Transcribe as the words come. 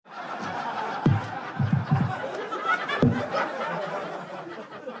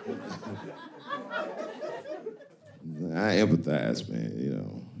I empathize, man, you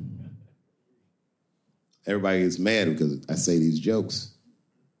know. Everybody gets mad because I say these jokes,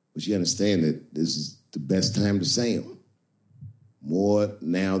 but you understand that this is the best time to say them. More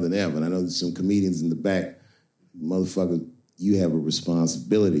now than ever. And I know there's some comedians in the back. Motherfucker, you have a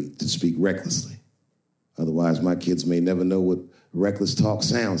responsibility to speak recklessly. Otherwise, my kids may never know what reckless talk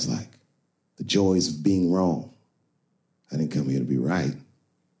sounds like. The joys of being wrong. I didn't come here to be right. I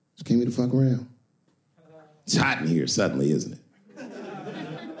just came here to fuck around. It's hot in here suddenly, isn't it? I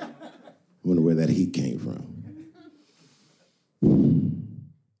wonder where that heat came from.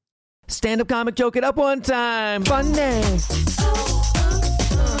 Stand-up comic, joke it up one time. Fun day. Irritates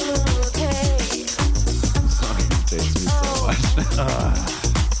me so much.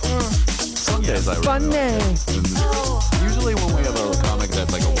 Some days I really usually when we have a comic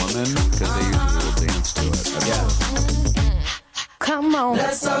that's like a woman, because they usually will dance to it. Yeah. Come on.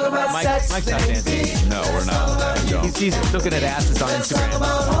 Let's talk about Mike's not dancing. No, we're not. He's looking at asses on Instagram. Talk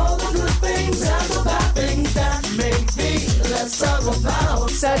about all the good things and the bad things that make me. Let's talk about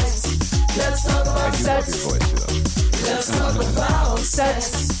sex. Let's talk about sex. Let's talk about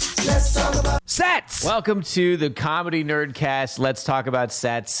sex. Let's talk about Sets! Welcome to the Comedy Nerdcast, Let's Talk About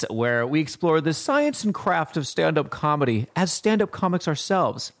Sets, where we explore the science and craft of stand-up comedy as stand-up comics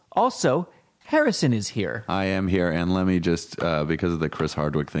ourselves. Also, Harrison is here. I am here, and let me just, because of the Chris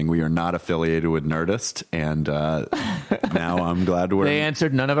Hardwick thing, we are not affiliated with Nerdist, and now I'm glad we're... They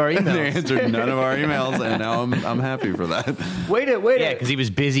answered none of our emails. They answered none of our emails, and now I'm happy for that. Wait. Yeah, because he was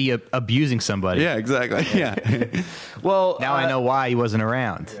busy abusing somebody. Yeah, exactly. Yeah. Well, Now I know why he wasn't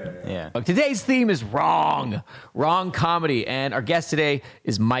around. Yeah. Today's theme is wrong comedy, and our guest today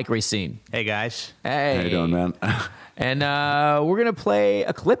is Mike Racine. Hey, guys. Hey. How you doing, man? And we're going to play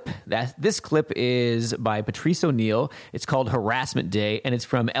a clip. This clip is by Patrice O'Neal. It's called Harassment Day, and it's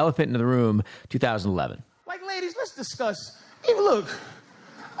from Elephant in the Room, 2011. Like, ladies, let's discuss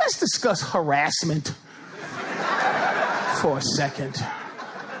harassment for a second.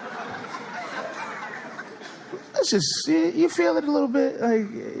 Let's just, you feel it a little bit? Like,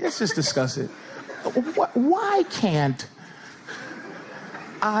 let's just discuss it. Why can't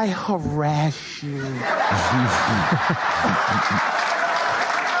I harass you?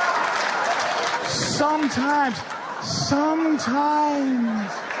 Sometimes.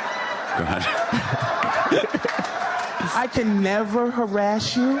 God. I can never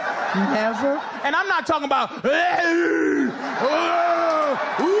harass you. Never. And I'm not talking about, ooga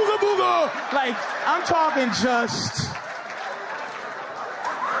booga. Like, I'm talking just...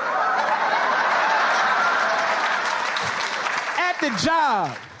 at the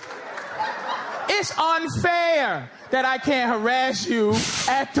job. It's unfair that I can't harass you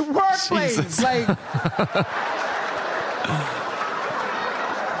at the workplace. Jesus. Like...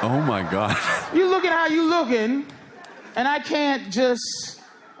 Oh, my God. You looking how you looking, and I can't just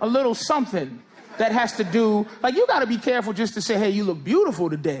a little something that has to do, like, you got to be careful just to say, hey, you look beautiful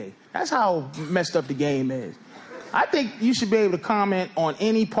today. That's how messed up the game is. I think you should be able to comment on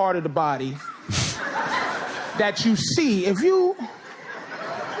any part of the body that you see. If you...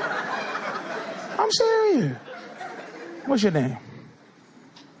 I'm serious. What's your name?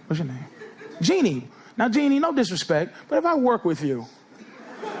 Jeannie. Now, Jeannie, no disrespect, but if I work with you,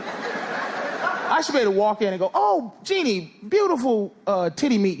 I should be able to walk in and go, oh, Jeannie, beautiful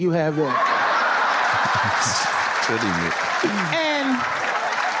titty meat you have there. Titty meat. And,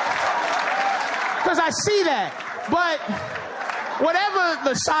 because I see that. But whatever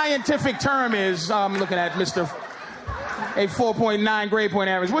the scientific term is, I'm looking at Mr. A 4.9 grade point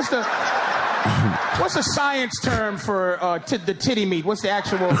average. What's the science term for the titty meat? What's the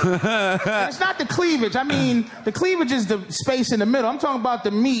actual? It's not the cleavage. I mean, the cleavage is the space in the middle. I'm talking about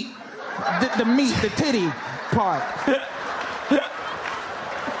the meat. The meat, the titty part.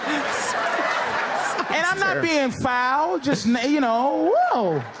 And I'm not being foul, just,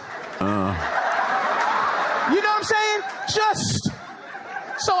 whoa. You know what I'm saying? Just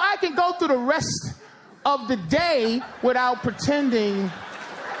so I can go through the rest of the day without pretending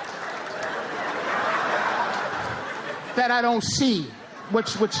that I don't see.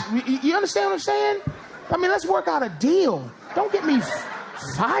 Which you understand what I'm saying? I mean, let's work out a deal. Don't get me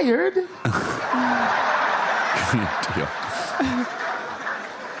fired.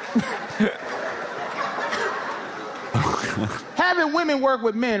 Having women work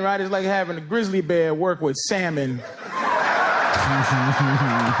with men, right, is like having a grizzly bear work with salmon.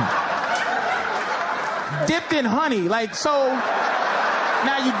 Dipped in honey. Like, so,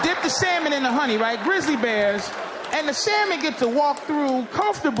 now you dip the salmon in the honey, right? Grizzly bears. And the salmon get to walk through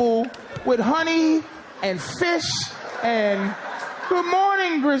comfortable with honey and fish and Good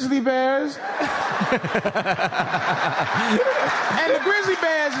morning, Grizzly Bears. And the Grizzly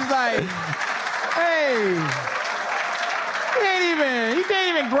Bears is like, hey, he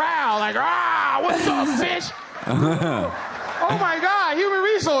can't even growl like, what's up, fish? Oh my God, human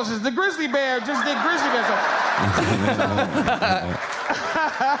resources. The Grizzly Bear just did Grizzly Bear stuff.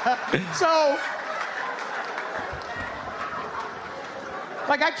 So,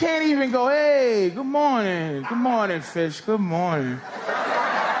 like, I can't even go, hey, good morning, fish, good morning.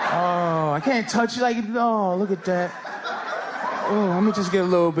 Oh, I can't touch you like, oh, look at that. Oh, let me just get a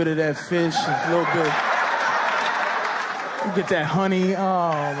little bit of that fish, a little bit. Get that honey.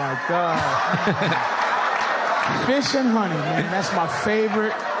 Oh my God. Fish and honey, man. That's my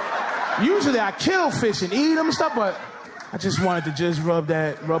favorite. Usually I kill fish and eat them and stuff, but I just wanted to just rub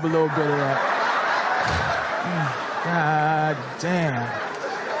a little bit of that. God damn.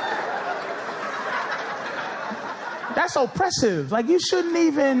 That's oppressive. Like, you shouldn't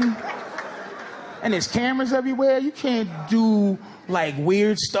even. And there's cameras everywhere. You can't do like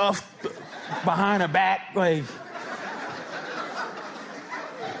weird stuff behind her back. Like,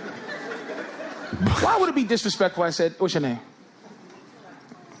 why would it be disrespectful? I said, what's your name?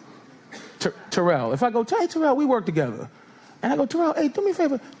 Terrell. If I go, hey, Terrell, we work together. And I go, Terrell, hey, do me a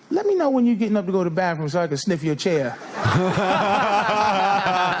favor. Let me know when you're getting up to go to the bathroom so I can sniff your chair. Oh,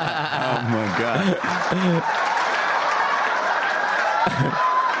 my God.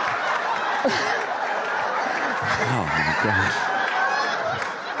 Oh, my gosh.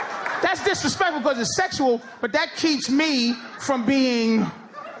 That's disrespectful because it's sexual, but that keeps me from being...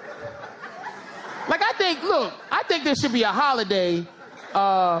 Like, I think there should be a holiday,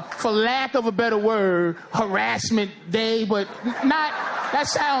 for lack of a better word, harassment day, but not, that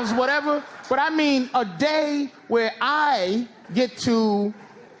sounds whatever, but I mean a day where I get to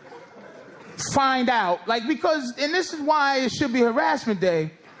find out, like, because, and this is why it should be harassment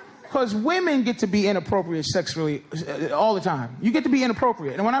day, because women get to be inappropriate sexually all the time. You get to be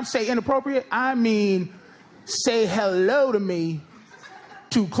inappropriate. And when I say inappropriate, I mean say hello to me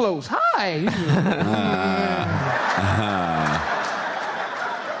too close. Hi.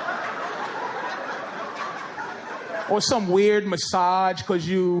 Or some weird massage because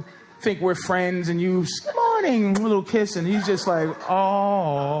you think we're friends and you, good morning, a little kiss, and he's just like,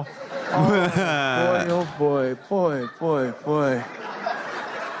 oh boy.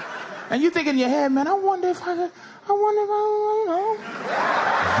 And you think in your head, man, I wonder if I don't know.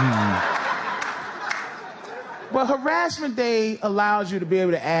 But harassment day allows you to be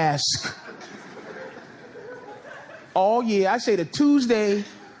able to ask all year. I say the Tuesday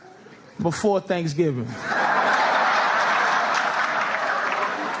before Thanksgiving.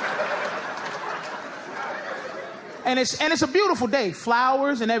 And it's a beautiful day.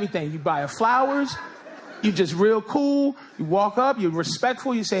 Flowers and everything. You buy her flowers. You just real cool. You walk up. You're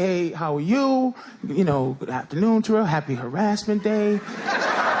respectful. You say, hey, how are you? You know, good afternoon, Terrell. Happy harassment day.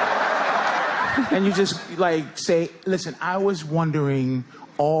 And you just, like, say, listen, I was wondering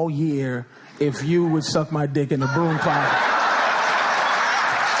all year if you would suck my dick in the broom closet.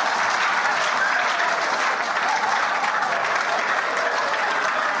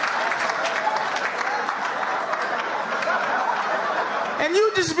 And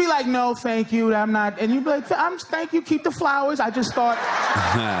you just be like, no, thank you, I'm not. And you be like, thank you, keep the flowers. I just thought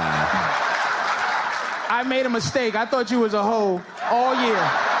I made a mistake. I thought you was a hoe all year.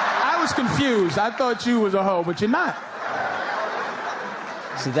 I was confused. I thought you was a hoe, but you're not.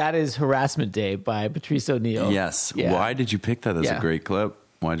 So that is Harassment Day by Patrice O'Neal. Yes. Yeah. Why did you pick that as a great clip?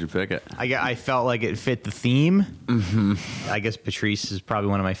 Why did you pick it? I felt like it fit the theme. Mm-hmm. I guess Patrice is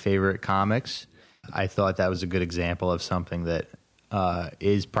probably one of my favorite comics. I thought that was a good example of something that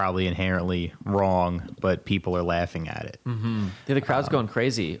is probably inherently wrong, but people are laughing at it. Mm-hmm. Yeah, the crowd's going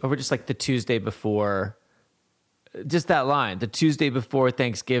crazy over just like the Tuesday before. Just that line, the Tuesday before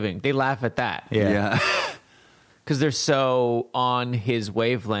Thanksgiving. They laugh at that. Yeah. Because they're so on his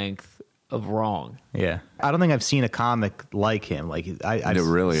wavelength of wrong. Yeah. I don't think I've seen a comic like him. Like I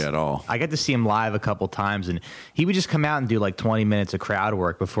really at all. I got to see him live a couple times, and he would just come out and do like 20 minutes of crowd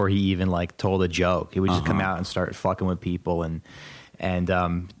work before he even like told a joke. He would just come out and start fucking with people, and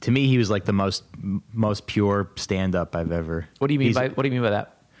to me, he was like the most pure stand-up I've ever. What do you mean by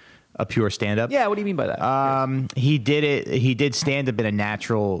that? A pure stand-up? Yeah, what do you mean by that? He did stand-up in a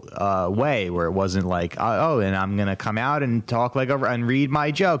natural way where it wasn't like, and I'm going to come out and talk and read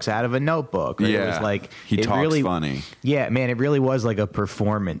my jokes out of a notebook. Or Yeah. It was like, he talks funny. Yeah, man, it really was like a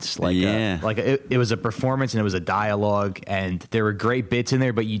performance. Like, it was a performance and it was a dialogue, and there were great bits in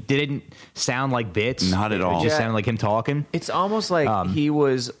there, but you didn't sound like bits. Not at all. It just sounded like him talking. It's almost like he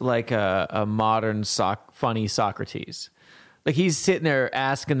was like a modern funny Socrates. Like he's sitting there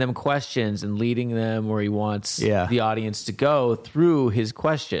asking them questions and leading them where he wants the audience to go through his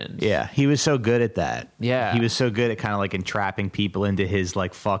questions. Yeah, he was so good at that. Yeah. He was so good at kind of like entrapping people into his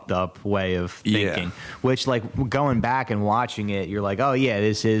like fucked up way of thinking, which like going back and watching it, you're like, oh yeah,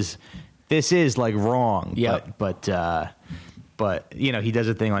 this is like wrong. Yeah. But you know, he does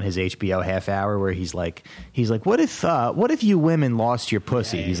a thing on his HBO half hour where he's like, what if you women lost your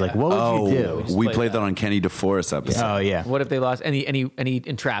pussy? He's like, what would you do? We played that on Kenny DeForest episode. Oh yeah. What if they lost? And he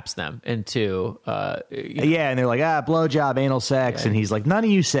entraps them into. Yeah, and they're like, blowjob, anal sex, and he's like, none of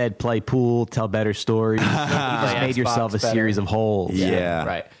you said play pool, tell better stories. You just made yourself a series of holes. Yeah.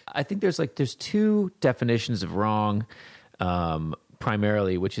 Right. I think there's two definitions of wrong,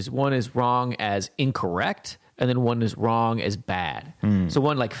 primarily, which is one is wrong as incorrect. And then one is wrong as bad. So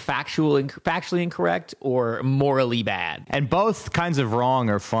one like factually incorrect or morally bad. And both kinds of wrong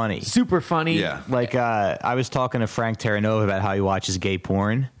are funny. Super funny. Yeah. Like I was talking to Frank Terranova about how he watches gay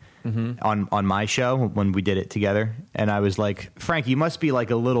porn on my show when we did it together. And I was like, Frank, you must be like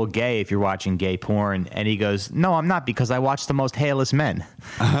a little gay if you're watching gay porn. And he goes, no, I'm not, because I watch the most hairless men.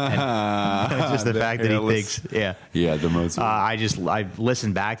 And it's just the fact that he thinks, Yeah, the most. I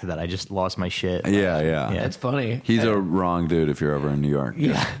listened back to that. I just lost my shit. Yeah. That's funny. He's a wrong dude if you're ever in New York.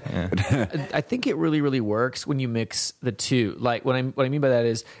 Yeah. I think it really, really works when you mix the two. Like what I mean by that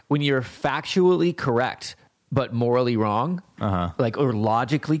is when you're factually correct but morally wrong, like or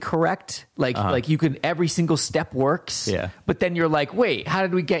logically correct, like you can every single step works. Yeah. But then you're like, wait, how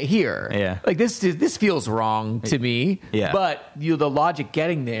did we get here? Yeah. Like this feels wrong to me. Yeah. But the logic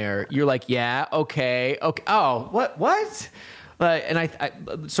getting there, you're like, yeah, okay. Oh, what? And I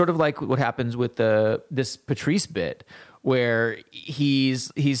sort of like what happens with this Patrice bit, where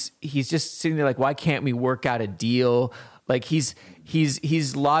he's just sitting there like, why can't we work out a deal? Like he's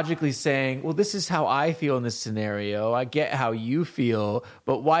logically saying, well, this is how I feel in this scenario. I get how you feel,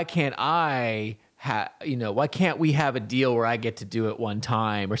 but why can't why can't we have a deal where I get to do it one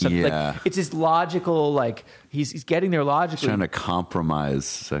time or something? Yeah. Like it's this logical, like he's getting there logically. Trying to compromise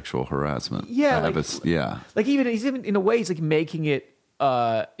sexual harassment. Yeah, like he's even in a way he's like making it.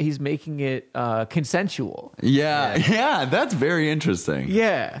 He's making it consensual. Yeah, that's very interesting.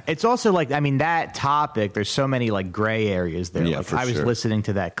 Yeah. It's also like, I mean, that topic, there's so many like gray areas there. Yeah, like for I was sure. listening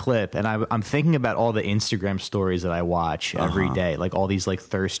to that clip and I'm thinking about all the Instagram stories that I watch every day, like all these like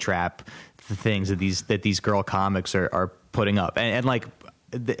thirst trap things that these girl comics are putting up. And like,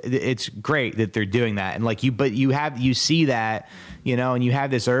 it's great that they're doing that. And like you see that, you know, and you have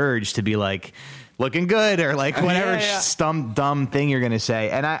this urge to be like, looking good or like whatever dumb thing you're gonna say,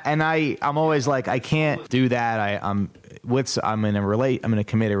 and I'm always like, I can't do that. I'm in a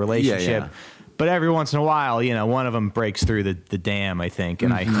committed relationship, but every once in a while, you know, one of them breaks through the dam, I think,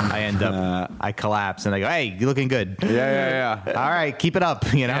 and I end up I collapse and I go, hey, you're looking good. Yeah. All right, keep it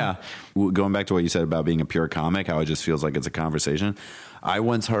up. You know. Yeah. Going back to what you said about being a pure comic, how it just feels like it's a conversation. I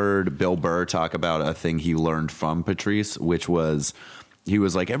once heard Bill Burr talk about a thing he learned from Patrice, which was. He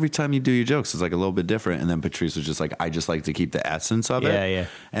was like, every time you do your jokes, it's like a little bit different. And then Patrice was just like, I just like to keep the essence of it. Yeah.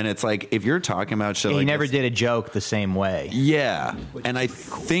 And it's like, if you're talking about shit He never did a joke the same way. Yeah. And I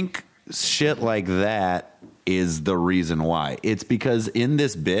think shit like that is the reason why. It's because in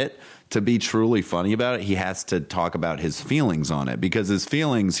this bit, to be truly funny about it, he has to talk about his feelings on it, because his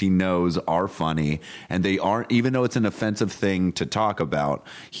feelings he knows are funny, and they aren't, even though it's an offensive thing to talk about,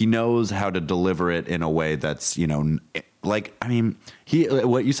 he knows how to deliver it in a way that's, you know, like, I mean,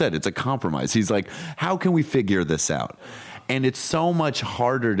 what you said, it's a compromise. He's like, how can we figure this out? And it's so much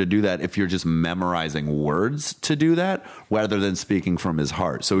harder to do that if you're just memorizing words to do that rather than speaking from his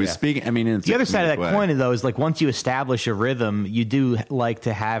heart. So he's speaking, I mean, it's the other side of that coin, though, is like once you establish a rhythm, you do like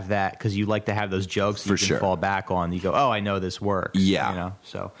to have that because you like to have those jokes that you can fall back on. You go, oh, I know this works. Yeah. You know,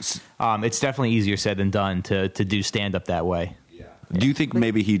 so it's definitely easier said than done to do stand up that way. Do you think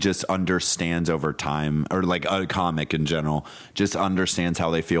maybe he just understands over time, or like a comic in general, just understands how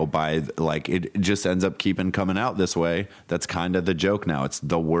they feel by, like, it just ends up keeping coming out this way? That's kind of the joke now. It's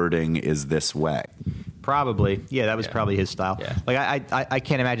the wording is this way. Probably. Yeah, that was probably his style. Yeah. Like, I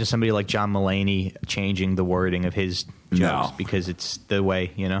can't imagine somebody like John Mulaney changing the wording of his jokes because it's the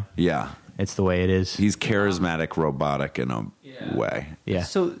way, you know? Yeah. It's the way it is. He's charismatic, robotic in a way. Yeah.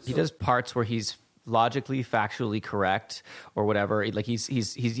 So he does parts where he's logically, factually correct or whatever. Like he's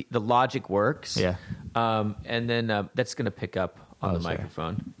the logic works. Yeah. And then that's going to pick up on the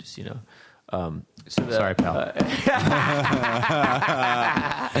microphone, just, you know. Sorry, pal.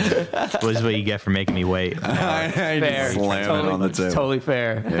 This is what you get for making me wait. Fair. Slam it on the table. Totally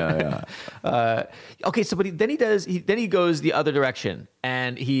fair. Yeah. Okay, so but then he goes the other direction,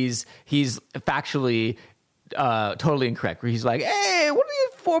 and he's factually totally incorrect. Where he's like, "Hey, what are you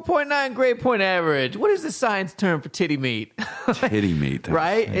 4.9 grade point average? What is the science term for titty meat?" Titty meat,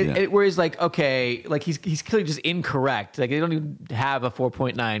 right? Yeah. Where he's like, okay, like he's clearly just incorrect. Like they don't even have a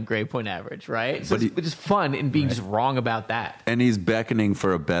 4.9 grade point average, right? So it's just fun in being just wrong about that. And he's beckoning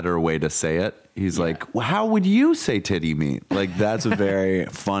for a better way to say it. He's like, well, how would you say titty meat? Like, that's a very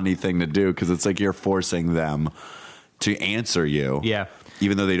funny thing to do because it's like you're forcing them to answer you. Yeah.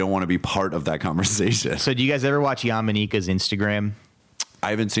 Even though they don't want to be part of that conversation. So do you guys ever watch Yamanika's Instagram? I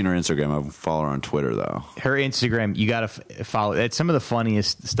haven't seen her Instagram. I follow her on Twitter, though. Her Instagram, you got to follow. It's some of the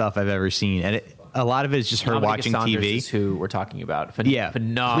funniest stuff I've ever seen. And a lot of it is just her watching Saunders TV. Is who we're talking about.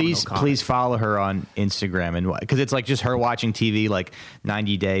 Phenomenal. Please follow her on Instagram, and because it's like just her watching TV, like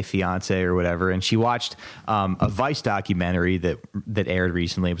 90 Day Fiance or whatever. And she watched a Vice documentary that aired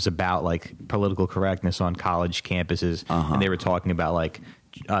recently. It was about like political correctness on college campuses, and they were talking about like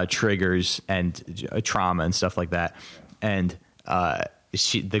triggers and trauma and stuff like that. And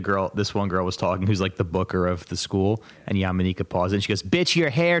this one girl was talking, who's like the booker of the school, and Yamanika paused and she goes, "Bitch, your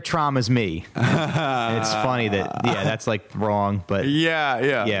hair trauma's me." And it's funny that that's like wrong, but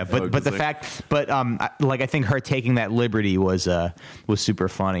yeah. But the fact, I think her taking that liberty was super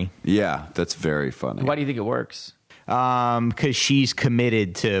funny. Yeah, that's very funny. Why do you think it works? Because she's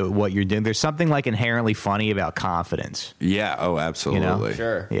committed to what you're doing. There's something like inherently funny about confidence. Yeah. Oh, absolutely. You know?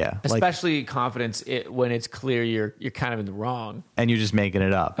 Sure. Yeah. Especially confidence when it's clear you're kind of in the wrong. And you're just making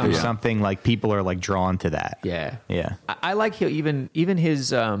it up. There's something like people are like drawn to that. Yeah. Yeah. I like even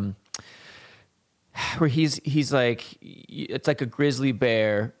his where he's like, it's like a grizzly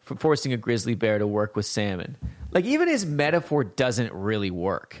bear, forcing a grizzly bear to work with salmon. Like even his metaphor doesn't really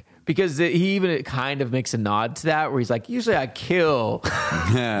work. Because he even kind of makes a nod to that, where he's like, "Usually I kill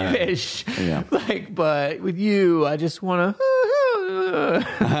fish, but with you, I just want to."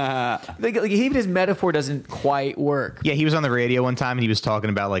 Like even his metaphor doesn't quite work. Yeah, he was on the radio one time and he was talking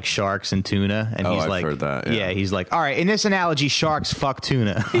about like sharks and tuna, and he's I've like, heard that, yeah, he's like, all right, in this analogy, sharks fuck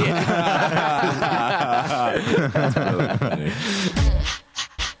tuna. That's really funny.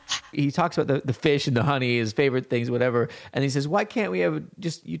 He talks about the fish and the honey, his favorite things, whatever. And he says, "Why can't we have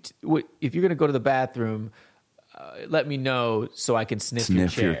just if you're going to go to the bathroom, let me know so I can sniff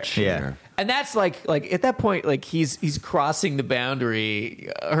your chair." Yeah. And that's like at that point, like he's crossing the boundary,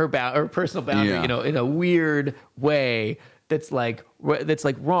 her personal boundary, in a weird way. That's like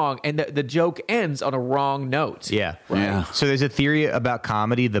wrong, and the joke ends on a wrong note. Yeah. Right? Yeah. So there's a theory about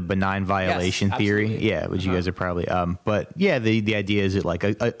comedy, the benign violation theory. absolutely. Yeah, which you guys are probably. But yeah, the idea is that like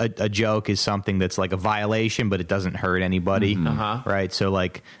a joke is something that's like a violation, but it doesn't hurt anybody. Right. So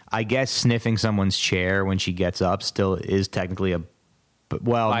like, I guess sniffing someone's chair when she gets up still is technically a.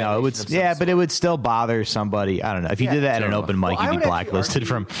 Well, no, it would. Yeah, but it would still bother somebody. I don't know. If you did that at an open mic, you'd be blacklisted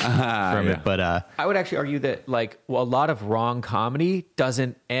from it. But I would actually argue that a lot of wrong comedy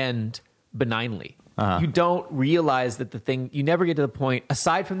doesn't end benignly. You don't realize that the thing. You never get to the point.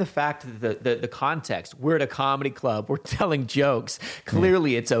 Aside from the fact that the context, we're at a comedy club, we're telling jokes.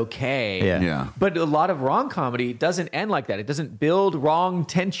 Clearly, it's okay. Yeah. But a lot of wrong comedy doesn't end like that. It doesn't build wrong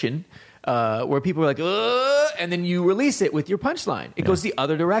tension. Where people are like, "Ugh," and then you release it with your punchline. It goes the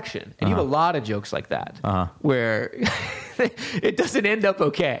other direction. And you have a lot of jokes like that where it doesn't end up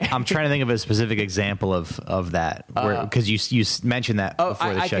okay. I'm trying to think of a specific example of that, because you mentioned that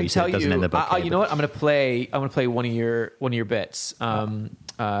before the show. You said it doesn't end up okay. You know what? I'm gonna play one of your bits.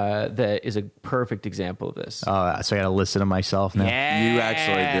 That is a perfect example of this. So I got to listen to myself now. You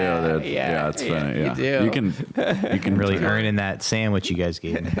actually do. Yeah, it's funny. Yeah. You do. You can Really earning that sandwich you guys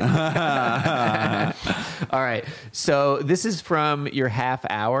gave me. All right. So this is from your half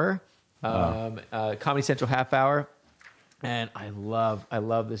hour, Comedy Central half hour. And I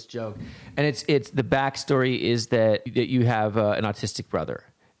love this joke. And it's the backstory is that you have an autistic brother.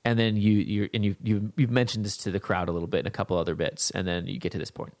 And then you've mentioned this to the crowd a little bit in a couple other bits, and then you get to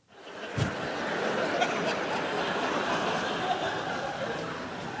this point.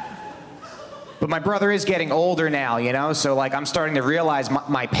 But my brother is getting older now, so like I'm starting to realize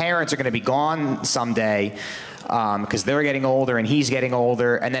my parents are going to be gone someday because they're getting older and he's getting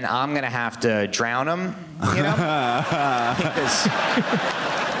older, and then I'm going to have to drown him,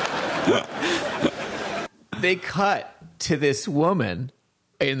 They cut to this woman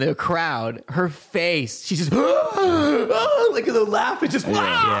in the crowd, her face, she's just like the laugh is just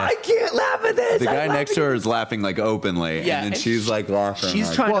I can't laugh at this. The guy next to her is laughing like openly, and then she's like laughing.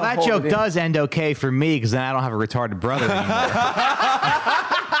 She's trying. Well, to that hold joke it does end okay for me because then I don't have a retarded brother anymore.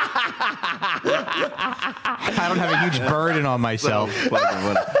 I don't have a huge burden on myself.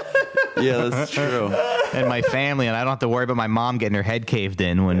 Yeah, that's true. and my family, and I don't have to worry about my mom getting her head caved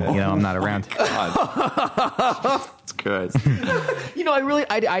in when I'm not around. It's good.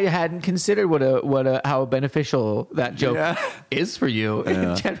 I hadn't considered how beneficial that joke is for you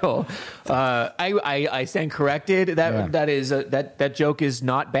in general. I stand corrected. That joke is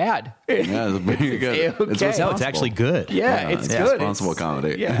not bad. Yeah, it's very good. Okay. No, it's actually good. Yeah, it's good. Responsible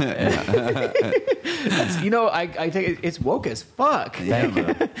comedy. Yeah. I think it's woke as fuck.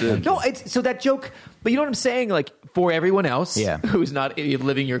 No, so that joke, but you know what I'm saying? Like, for everyone else who's not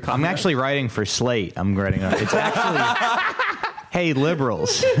living your comedy. I'm actually writing for Slate. I'm writing. It's actually, hey,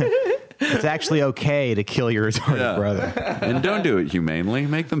 liberals. It's actually okay to kill your retarded brother. And don't do it humanely.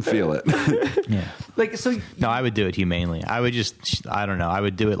 Make them feel it. Yeah. Like, so. No, I would do it humanely. I would I don't know. I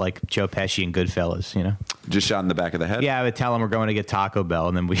would do it like Joe Pesci and Goodfellas, Just shot in the back of the head? Yeah, I would tell him we're going to get Taco Bell,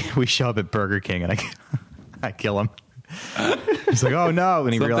 and then we show up at Burger King, and I kill him. He's like, "Oh no!"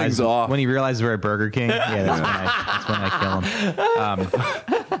 When he realizes we're at Burger King, that's when I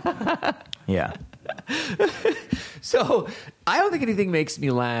kill him. Yeah. So I don't think anything makes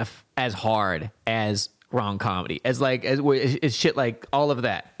me laugh as hard as wrong comedy, as shit like all of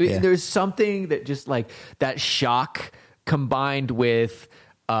that. Yeah. There's something that just like that shock combined with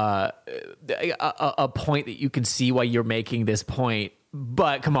a point that you can see why you're making this point.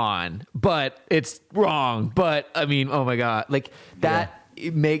 But come on, but it's wrong. But I mean, oh my God, like that.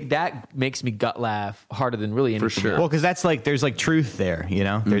 That makes me gut laugh harder than really anything. For sure. Well, because that's like there's like truth there,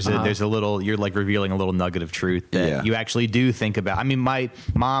 There's a little, you're like revealing a little nugget of truth that you actually do think about. I mean, my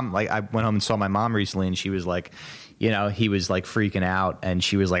mom, like I went home and saw my mom recently, and she was like, he was like freaking out, and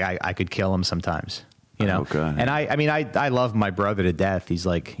she was like, I could kill him sometimes. Oh, God. And I love my brother to death. He's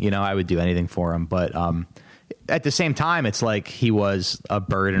like, I would do anything for him, but at the same time, it's like he was a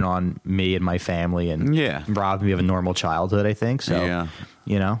burden on me and my family, and robbed me of a normal childhood, I think. So,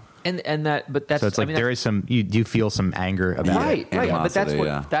 And that, but that's so it's like there is some you do feel some anger about it. Right. But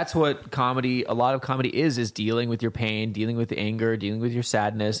that's what comedy. A lot of comedy is dealing with your pain, dealing with the anger, dealing with your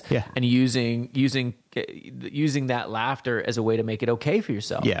sadness, and using that laughter as a way to make it okay for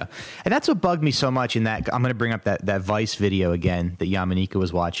yourself. Yeah, and that's what bugged me so much. In that, I'm going to bring up that Vice video again that Yamanika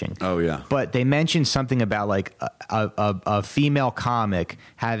was watching. Oh yeah, but they mentioned something about like a female comic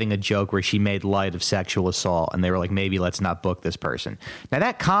having a joke where she made light of sexual assault, and they were like, maybe let's not book this person. Now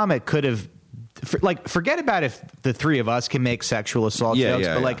that comic could have. Forget about if the three of us can make sexual assault jokes,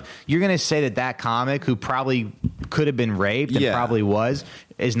 but like you're going to say that comic who probably could have been raped and probably was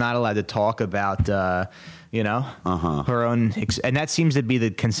is not allowed to talk about, her own, and that seems to be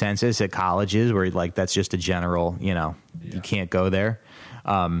the consensus at colleges where like that's just a general, you can't go there.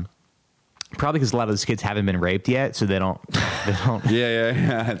 Probably because a lot of those kids haven't been raped yet, so they don't.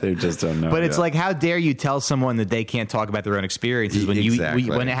 They just don't know. But it's like, how dare you tell someone that they can't talk about their own experiences when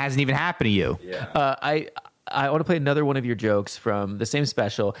when it hasn't even happened to you? Yeah. I want to play another one of your jokes from the same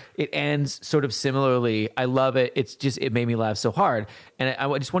special. It ends sort of similarly. I love it. It made me laugh so hard, and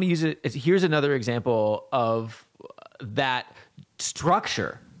I just want to use it. Here's another example of that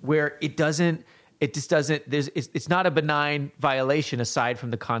structure where it doesn't. It just doesn't. It's not a benign violation aside from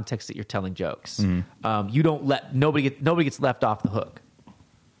the context that you're telling jokes. Mm-hmm. You don't let nobody gets left off the hook,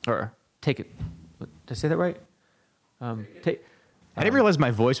 or take it. Did I say that right? I didn't realize my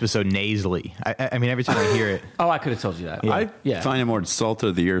voice was so nasally. I mean, every time I hear it. Oh, I could have told you that. I find it more salt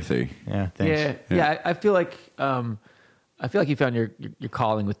of the earthy. Yeah, thanks. Yeah. I feel like you found your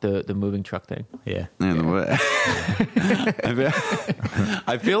calling with the moving truck thing. Yeah.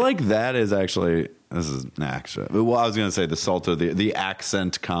 I feel like that is actually this is an action. Well, I was going to say the salt of the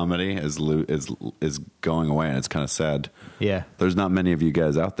accent comedy is going away, and it's kind of sad. Yeah. There's not many of you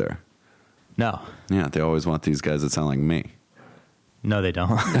guys out there. No. Yeah, they always want these guys that sound like me. No, they don't.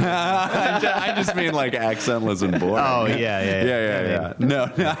 I just mean like accentless and boring. Oh, yeah. No.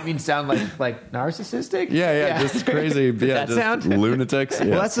 I mean, sound like narcissistic? Yeah. Just crazy. Yeah, that sound? Lunatics.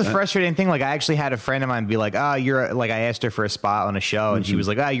 Well, that's the frustrating thing. Like, I actually had a friend of mine be like, you're like, I asked her for a spot on a show, and she was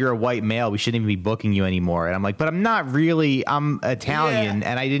like, you're a white male. We shouldn't even be booking you anymore. And I'm like, but I'm not really. I'm Italian,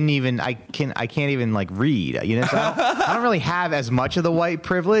 and I can't even like read. So I don't really have as much of the white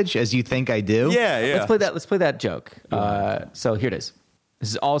privilege as you think I do. Yeah. Let's play that joke. So here it is. This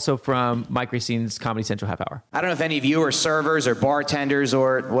is also from Mike Racine's Comedy Central Half Hour. I don't know if any of you are servers or bartenders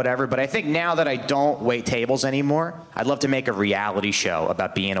or whatever, but I think now that I don't wait tables anymore, I'd love to make a reality show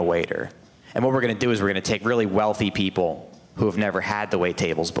about being a waiter. And what we're going to do is we're going to take really wealthy people who have never had to wait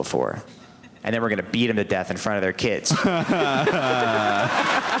tables before, and then we're going to beat them to death in front of their kids.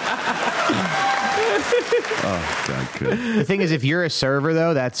 Oh God, good. The thing is, if you're a server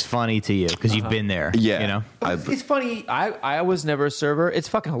though, that's funny to you because you've been there. Yeah, you know. It's funny. I was never a server. It's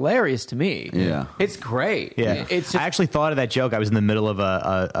fucking hilarious to me. Yeah. It's great. Yeah, It's just, I actually thought of that joke. I was in the middle of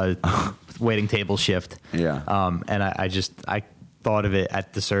a waiting table shift. Yeah. And I thought of it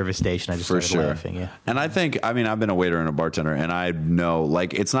at the service station. I just started laughing. Yeah. And I think, I mean, I've been a waiter and a bartender, and I know,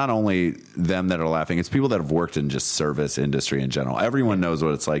 like, it's not only them that are laughing, it's people that have worked in just service industry in general. Everyone knows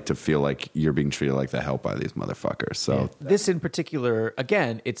what it's like to feel like you're being treated like the help by these motherfuckers. So this in particular,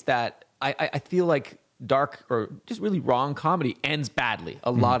 again, it's that I feel like dark or just really wrong comedy ends badly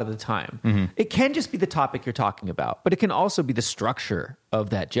a lot of the time. It can just be the topic you're talking about, but it can also be the structure of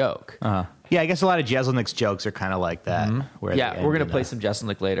that joke. Yeah, I guess a lot of Jeselnik's jokes are kind of like that. Where Yeah, they we're going end to play in some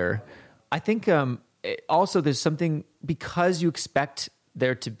Jeselnik later. I think also there's something, because you expect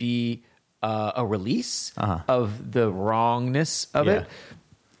there to be a release of the wrongness of it.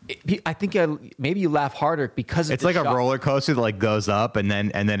 I think maybe you laugh harder because of it's like a roller coaster that like goes up and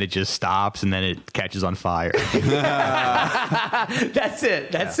then it just stops and then it catches on fire. That's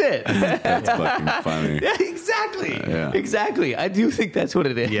it. That's it. that's fucking funny. Yeah, exactly. Exactly. I do think that's what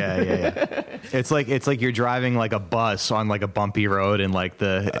it is. Yeah. It's like you're driving like a bus on like a bumpy road in like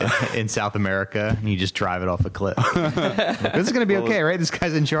in South America and you just drive it off a cliff. This is gonna be okay, right? This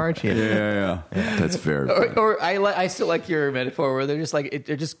guy's in charge. Yeah. That's fair. Or I still like your metaphor where they're just like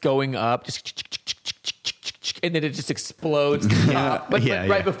they're just going up, and then it just explodes to the top. But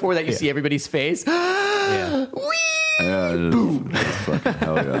right before that, you see everybody's face. Yeah, boom! That's fucking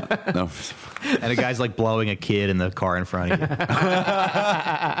hell yeah. No. And a guy's like blowing a kid in the car in front of you.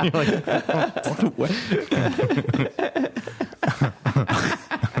 You're like, what?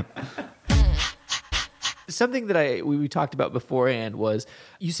 Something that we talked about beforehand was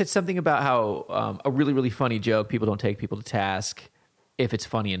you said something about how a really, really funny joke, people don't take people to task if it's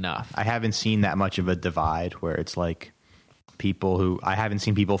funny enough. I haven't seen that much of a divide where it's like I haven't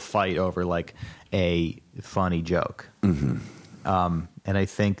seen people fight over like a funny joke. And I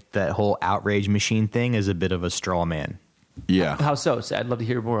think that whole outrage machine thing is a bit of a straw man. Yeah. How so? I'd love to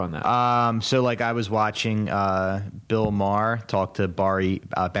hear more on that. So like I was watching Bill Maher talk to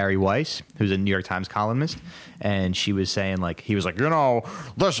Barry Weiss, who's a New York Times columnist, and she was saying like, he was like,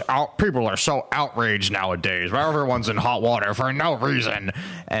 people are so outraged nowadays. Everyone's in hot water for no reason.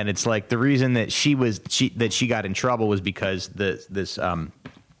 And it's like the reason that she got in trouble was because this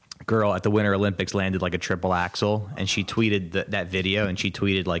girl at the Winter Olympics landed like a triple axel, and she tweeted that video, and she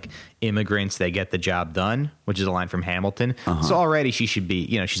tweeted like, immigrants, they get the job done, which is a line from Hamilton. So already she should be,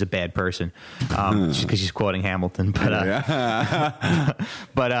 she's a bad person because she's quoting Hamilton. But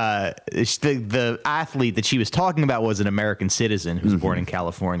the athlete that she was talking about was an American citizen who was born in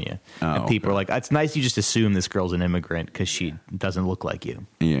California. And people are like, it's nice you just assume this girl's an immigrant because she doesn't look like you.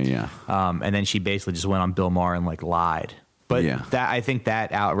 Yeah. And then she basically just went on Bill Maher and like lied. But I think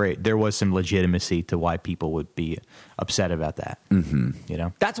that outrage, there was some legitimacy to why people would be upset about that.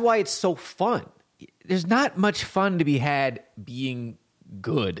 That's why it's so fun. There's not much fun to be had being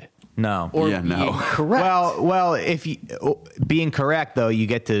good. No. Or being correct. Well, if you being correct though, you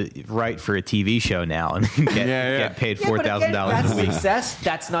get to write for a TV show now and get paid $4,000 that's a week. success.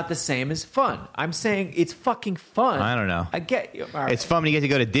 That's not the same as fun. I'm saying it's fucking fun. I don't know. I get you. All right. It's fun when you get to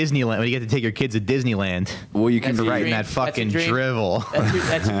go to Disneyland. When you get to take your kids to Disneyland. Well, you can That's a write in dream. that fucking That's a dream. drivel.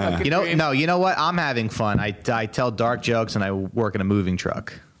 That's your fucking dream. No, you know what? I'm having fun. I tell dark jokes and I work in a moving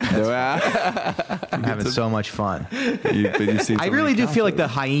truck. I'm having so much fun. I really do feel like the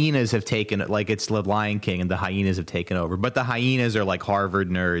hyenas have taken it, like it's the Lion King and the hyenas have taken over. But the hyenas are like Harvard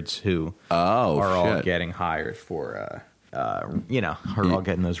nerds who are all getting hired for, are all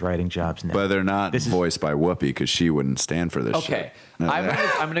getting those writing jobs now. But they're not voiced by Whoopi because she wouldn't stand for this shit. Okay.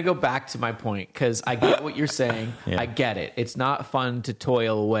 I'm going to go back to my point because I get what you're saying. I get it. It's not fun to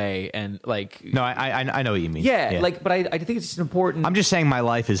toil away and like. No, I know what you mean. Yeah. Like, but I think it's just important. I'm just saying my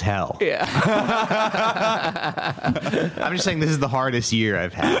life is hell. Yeah. I'm just saying this is the hardest year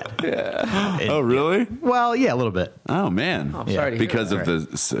I've had. Yeah. Oh, really? Well, yeah, a little bit. Oh, man. I'm sorry to hear because that. of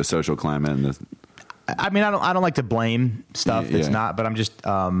the social climate and the. I mean, I don't like to blame stuff that's not, but I'm just,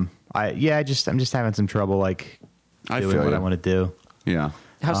 I'm just having some trouble like doing what I want to do. Yeah.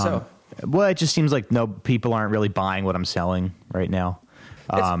 How so? Well, it just seems like people aren't really buying what I'm selling right now.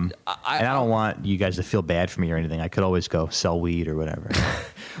 And I don't want you guys to feel bad for me or anything. I could always go sell weed or whatever.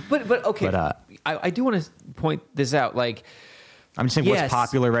 but okay. But, I do want to point this out. Like, I'm just saying what's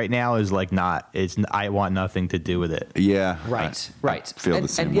popular right now is like I want nothing to do with it. Yeah. Right. I feel the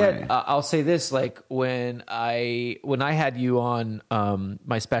same and way. yet, I'll say this, like when I had you on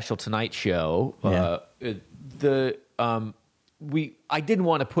my special Tonight show, I didn't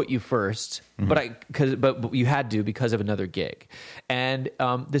want to put you first, but you had to because of another gig, and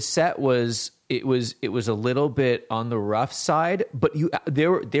the set was it was a little bit on the rough side. But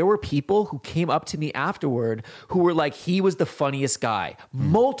there were people who came up to me afterward who were like, he was the funniest guy.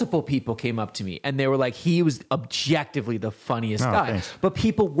 Multiple people came up to me and they were like, he was objectively the funniest guy. Thanks. But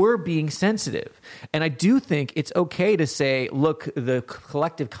people were being sensitive, and I do think it's okay to say, look, the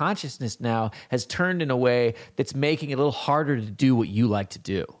collective consciousness now has turned in a way that's making it a little harder to do what you like to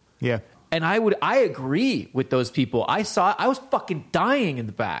do. Yeah. And I agree with those people. I was fucking dying in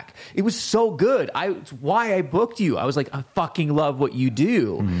the back. It was so good. It's why I booked you. I was like, I fucking love what you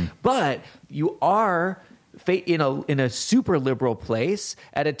do. But you are in a super liberal place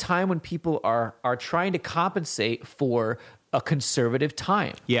at a time when people are trying to compensate for a conservative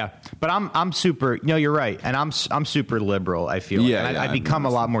time. Yeah, but I'm super. No, you're right, and I'm super liberal. I feel. Yeah, and yeah, I've become a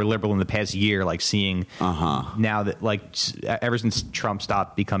lot more liberal in the past year. Like seeing now that ever since Trump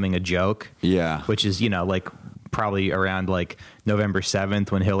stopped becoming a joke. Yeah, which is like probably around like November 7th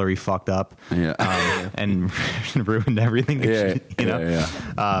when Hillary fucked up. Yeah, and ruined everything. Yeah,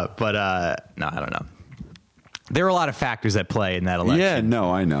 But no, I don't know. There were a lot of factors at play in that election. Yeah,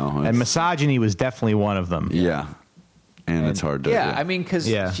 no, I know. And misogyny was definitely one of them. Yeah. And it's hard to. Yeah, I mean, because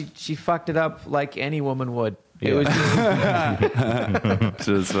she fucked it up like any woman would. It was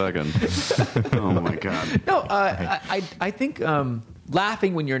just fucking. Oh my god. No, I think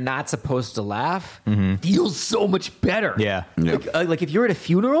laughing when you're not supposed to laugh feels so much better. Yeah. Like if you're at a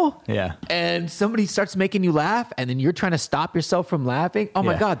funeral, yeah, and somebody starts making you laugh, and then you're trying to stop yourself from laughing. Oh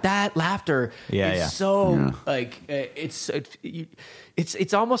my god, that laughter is so like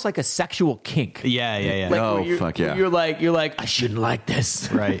it's almost like a sexual kink. Yeah. Like, fuck yeah. You're like I shouldn't like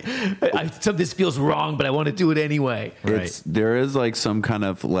this. Right. This feels wrong, but I want to do it anyway. Right. There is like some kind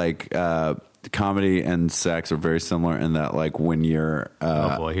of like comedy and sex are very similar in that like when you're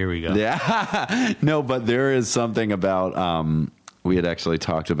oh boy, here we go. Yeah. No, but there is something about we had actually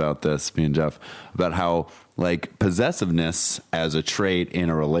talked about this, me and Jeff, about how like possessiveness as a trait in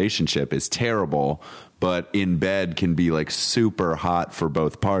a relationship is terrible, but in bed can be like super hot for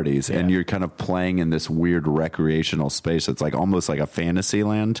both parties. Yeah. And you're kind of playing in this weird recreational space. It's like almost like a fantasy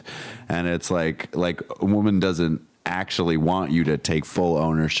land. And it's like a woman doesn't actually want you to take full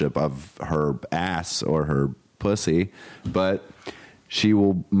ownership of her ass or her pussy, but she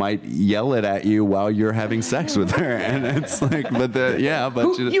might yell it at you while you're having sex with her, and it's like, but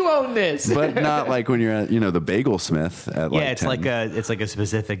you own this, but not like when you're at the Bagelsmith at like it's like a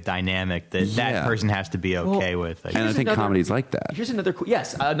specific dynamic that person has to be okay with. And I think comedy's like that. Here's another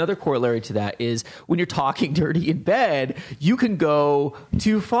corollary to that is when you're talking dirty in bed, you can go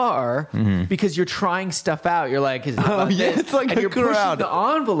too far because you're trying stuff out. You're like, is it about this? It's like and you're pushing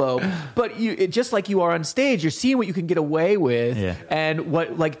the envelope, but just like you are on stage, you're seeing what you can get away with. Yeah. And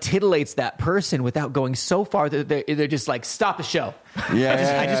what like titillates that person without going so far that they're just like, stop the show.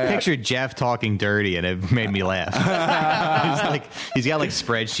 I just pictured Jeff talking dirty, and it made me laugh. He's got like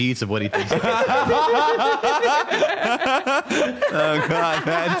spreadsheets of what he thinks. Oh god,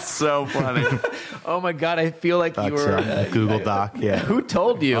 that's so funny. Oh my god, I feel like you were Google Doc. Yeah, who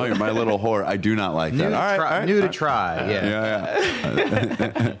told you? Oh, you're my little whore. I do not like that. All right, new to try. Yeah.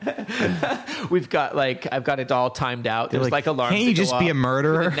 We've got I've got it all timed out. There's like alarms. Can't you just be a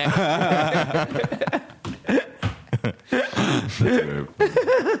murderer?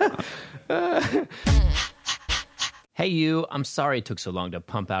 Hey you, I'm sorry it took so long to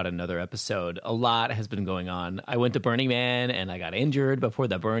pump out another episode. A lot has been going on. I went to Burning Man and I got injured before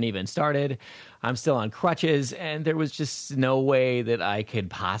the burn even started. I'm still on crutches and there was just no way that I could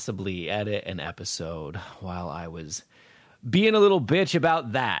possibly edit an episode while I was being a little bitch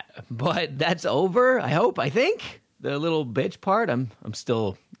about that. But that's over, I think. The little bitch part, I'm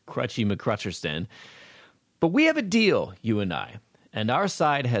still crutchy McCrutcherston. But we have a deal, you and I, and our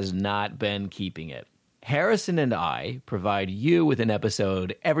side has not been keeping it. Harrison and I provide you with an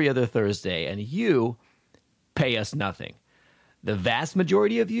episode every other Thursday, and you pay us nothing. The vast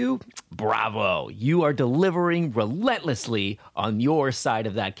majority of you, bravo. You are delivering relentlessly on your side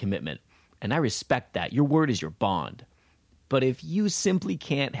of that commitment. And I respect that. Your word is your bond. But if you simply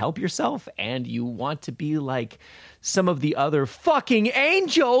can't help yourself and you want to be like some of the other fucking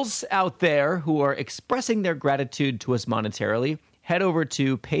angels out there who are expressing their gratitude to us monetarily, head over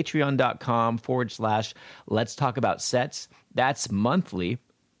to patreon.com/Let's Talk About Sets. That's monthly.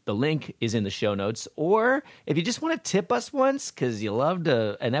 The link is in the show notes. Or if you just want to tip us once because you loved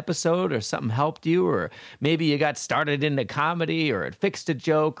an episode or something helped you, or maybe you got started into comedy or it fixed a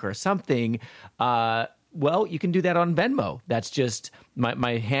joke or something, well, you can do that on Venmo. That's just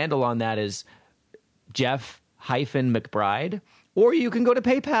my handle on that is Jeff jeff-mcbride, or you can go to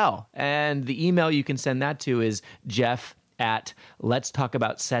PayPal. And the email you can send that to is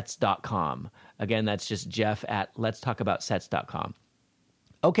jeff@letstalkaboutsets.com. Again, that's just jeff@letstalkaboutsets.com.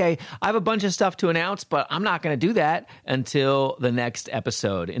 Okay, I have a bunch of stuff to announce, but I'm not going to do that until the next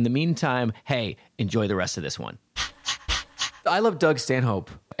episode. In the meantime, hey, enjoy the rest of this one. I love Doug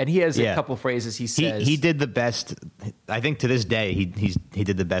Stanhope, and he has a couple phrases he says. He did the best. I think to this day, he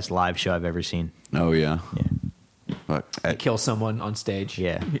did the best live show I've ever seen. Oh, yeah. Yeah. Kill someone on stage.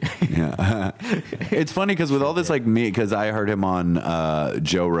 Yeah. Yeah. It's funny because with all this, like me, because I heard him on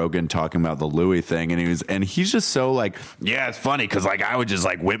Joe Rogan talking about the Louis thing, and he's just so like, yeah, it's funny because like I would just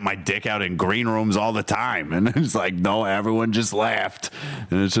like whip my dick out in green rooms all the time, and it's like, no, everyone just laughed,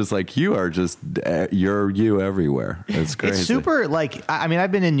 and it's just like you are just you're you everywhere. It's crazy. It's super like I mean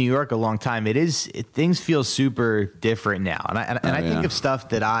I've been in New York a long time. Things feel super different now, and I think of stuff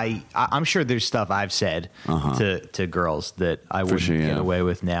that I'm sure there's stuff I've said to girls that I wouldn't get away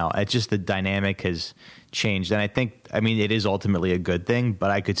with now. It's just the dynamic has changed, and I mean it is ultimately a good thing, but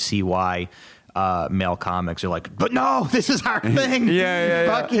I could see why male comics are like, but no, this is our thing.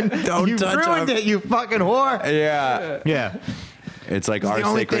 Fucking don't you touch ruined it, you fucking whore. Yeah. It's like our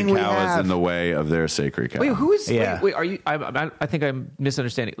sacred cow is in the way of their sacred cow. Wait, who is? Wait, are you? I think I'm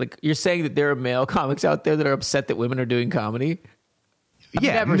misunderstanding. Like you're saying that there are male comics out there that are upset that women are doing comedy. I've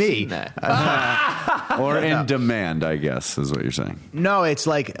never seen that. Or in demand, I guess, is what you're saying. No, it's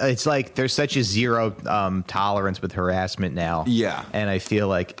like there's such a zero tolerance with harassment now. Yeah. And I feel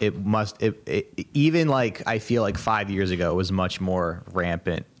like even like I feel like 5 years ago it was much more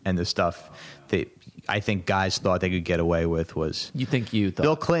rampant, and the stuff that I think guys thought they could get away with was... You think you thought...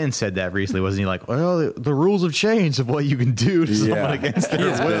 Bill Clinton said that recently, wasn't he? Like, well, the rules have changed of what you can do to someone against their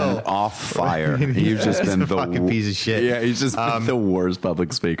will. Been off fire. He's just been the fucking piece of shit. Yeah, he's just been the worst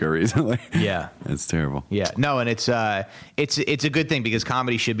public speaker recently. Yeah. It's terrible. Yeah. No, and it's a good thing because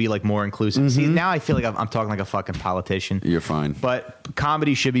comedy should be like more inclusive. See, now I feel like I'm talking like a fucking politician. You're fine. But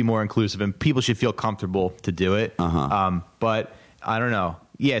comedy should be more inclusive, and people should feel comfortable to do it. But I don't know.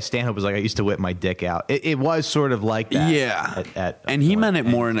 Yeah, Stanhope was like, I used to whip my dick out. It was sort of like that. Yeah. And he meant it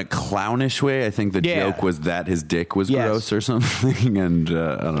more in a clownish way. I think the joke was that his dick was gross or something. And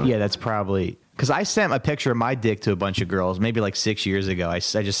I don't know. Yeah, that's probably... Because I sent a picture of my dick to a bunch of girls maybe like 6 years ago. I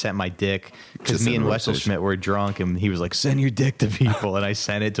just sent my dick because me and Wessel Schmidt were drunk, and he was like, send your dick to people. And I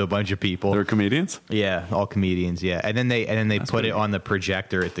sent it to a bunch of people. They're comedians? Yeah, all comedians, yeah. And then they put it on the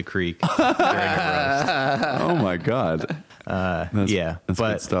projector at the creek during a roast. Oh, my God. That's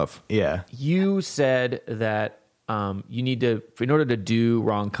good stuff. Yeah. You said that you need to, in order to do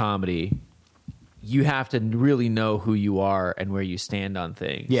wrong comedy, you have to really know who you are and where you stand on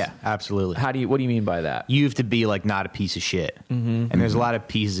things. Yeah, absolutely. What do you mean by that? You have to be like not a piece of shit. And there's a lot of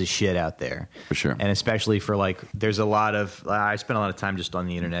pieces of shit out there. For sure. And especially for like, there's a lot of, I spend a lot of time just on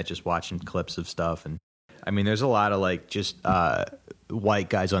the internet, just watching clips of stuff. And I mean, there's a lot of like just white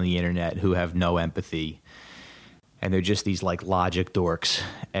guys on the internet who have no empathy. And they're just these like logic dorks.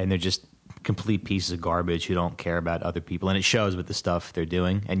 And they're just complete pieces of garbage who don't care about other people. And it shows with the stuff they're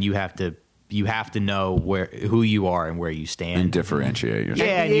doing. And you have to know who you are and where you stand and differentiate yourself.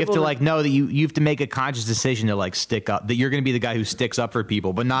 Yeah, and you have to like know that you have to make a conscious decision to like stick up, that you're going to be the guy who sticks up for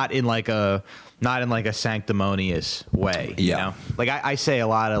people, but not in like a sanctimonious way. You know? Like I say a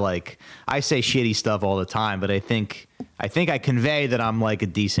lot of like, I say shitty stuff all the time, but I think I convey that I'm like a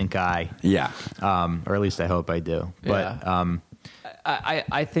decent guy. Yeah. Or at least I hope I do. But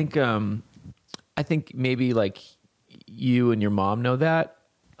I think maybe like you and your mom know that.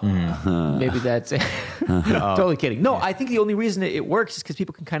 Maybe that's it. Totally kidding. No, I think the only reason it works is because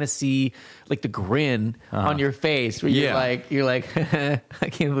people can kind of see like the grin on your face where you're like I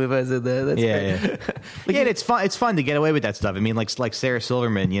can't believe I said that. That's great. And it's fun. It's fun to get away with that stuff. I mean, like Sarah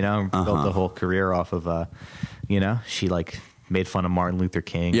Silverman, built the whole career off of, she like made fun of Martin Luther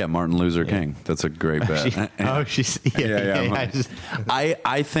King. Yeah, Martin Luther King. That's a great bet. I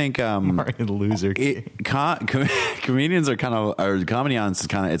think Martin Luther King. Comedians are kind of, or comedy on is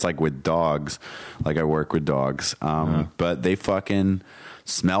kind of, it's like with dogs. Like I work with dogs, but they fucking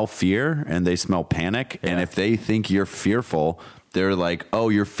smell fear and they smell panic. Yeah. And if they think you're fearful, they're like, oh,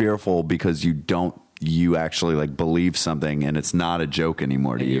 you're fearful because you actually like believe something and it's not a joke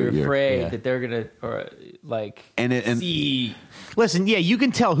anymore to you. You're afraid that they're gonna see. Listen, you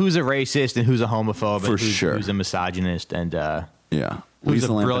can tell who's a racist and who's a homophobe, for and sure, who's a misogynist, and Lisa who's a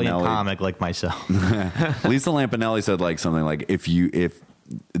brilliant comic like myself. Lisa Lampanelli said like something like if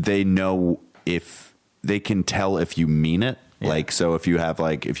they can tell if you mean it. Yeah. Like, so if you have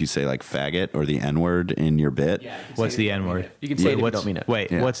like, if you say like faggot or the N-word in your bit. What's the N-word? You can say it, but don't mean it.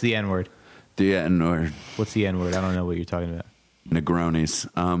 Wait, what's the N-word? The N-word. What's the N-word? I don't know what you're talking about. Negronis.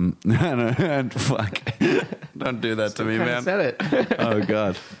 Fuck. Don't do that to me, man. Said it. Oh,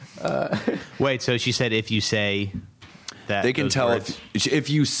 God. Wait, so she said if you say that They can those tell words- if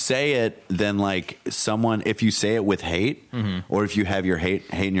you say it, then like if you say it with hate, or if you have your hate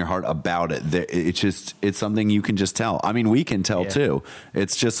in your heart about it, it's something you can just tell. I mean, we can tell too.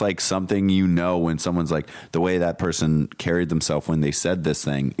 It's just like something when someone's like the way that person carried themselves when they said this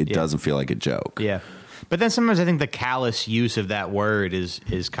thing, it doesn't feel like a joke. Yeah. But then sometimes I think the callous use of that word is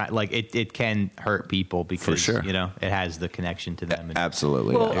kind of like it can hurt people because For sure. it has the connection to them. And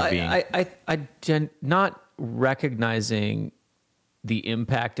Absolutely. Well, They're being- not recognizing the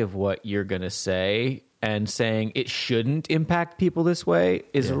impact of what you're going to say and saying it shouldn't impact people this way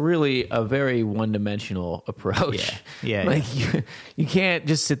is really a very one-dimensional approach. Yeah. Like you can't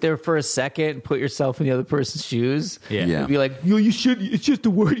just sit there for a second and put yourself in the other person's shoes. Yeah. Yeah. And be like, you should. It's just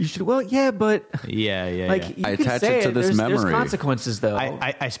a word. You should. Well, yeah, but yeah. like you I can attach say it to this There's memory. consequences, though.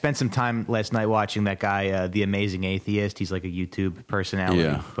 I spent some time last night watching that guy, The Amazing Atheist. He's like a YouTube personality,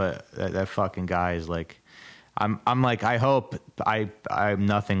 Yeah. but that fucking guy is like, I'm like, I hope I'm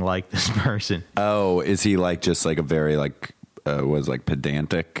nothing like this person. Oh, is he like just like a very like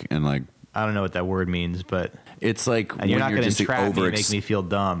pedantic and like I don't know what that word means, but it's like and you're not going going to entrap me and make me feel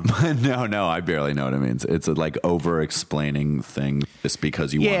dumb. No, I barely know what it means. It's a like over explaining thing just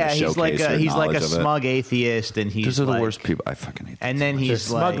because you want to showcase he's like your he's like a knowledge of it. smug atheist, and he's Those are the like- worst people. I fucking hate. And then he's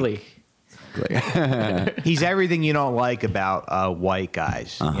smugly. he's everything you don't like about white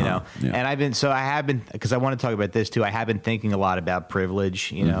guys, Yeah. And I have been because I want to talk about this too. I have been thinking a lot about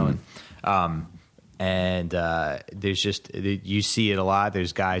privilege, and there's just you see it a lot.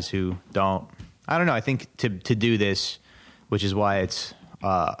 There's guys who don't. I don't know. I think to do this, which is why it's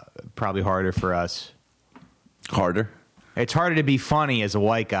probably harder for us. harder. It's harder to be funny as a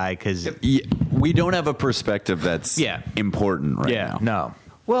white guy because Yeah, we don't have a perspective that's important right now. no.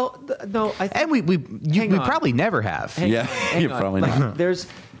 Well, no, I think And we Hang on. probably never have. Yeah, hang you're on. probably Like, not.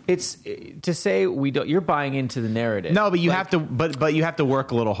 It's to say we don't. You're buying into the narrative. No, but you Like, have to. But you have to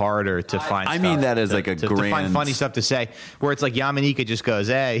work a little harder to find. I stuff mean that as like a to find grand- funny stuff to say. Where it's like Yamanika just goes,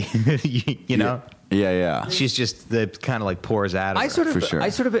 "Hey," you know. Yeah. She's just the kind of like pours out. Of I her. sort of, For sure. I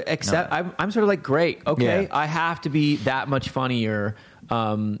sort of accept. I'm sort of like, great, okay. Yeah. I have to be that much funnier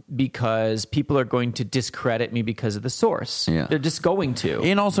because people are going to discredit me because of the source. Yeah. They're just going to.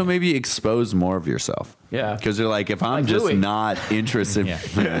 And also maybe expose more of yourself. Yeah. Because they're like, if I'm Like just Louis. not interested,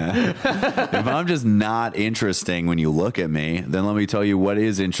 if I'm just not interesting when you look at me, then let me tell you what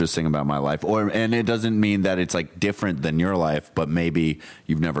is interesting about my life. And it doesn't mean that it's like different than your life, but maybe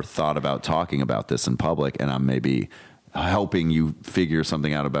you've never thought about talking about this in public, and I'm maybe helping you figure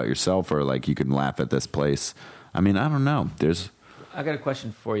something out about yourself, or like you can laugh at this place. I mean, I don't know. I got a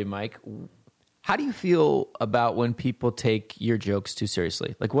question for you, Mike. How do you feel about when people take your jokes too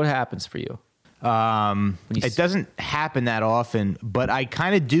seriously? Like, what happens for you? It doesn't happen that often, but I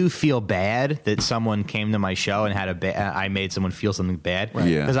kind of do feel bad that someone came to my show and I made someone feel something bad. Right.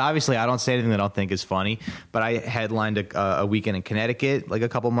 Yeah. Because obviously I don't say anything that I don't think is funny, but I headlined a weekend in Connecticut like a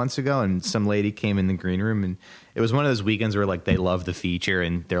couple months ago, and some lady came in the green room, and it was one of those weekends where like they love the feature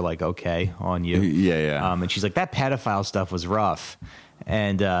and they're like, okay, on you. Yeah. And she's like, that pedophile stuff was rough.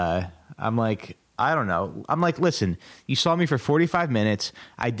 And I'm like, I don't know. I'm like, listen, you saw me for 45 minutes.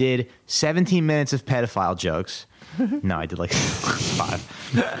 I did 17 minutes of pedophile jokes. No, I did like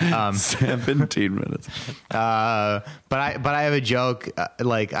 5. 17 minutes. But I have a joke.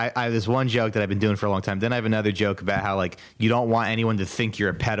 I have this one joke that I've been doing for a long time. Then I have another joke about how like you don't want anyone to think you're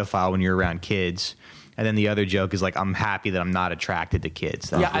a pedophile when you're around kids. And then the other joke is like, I'm happy that I'm not attracted to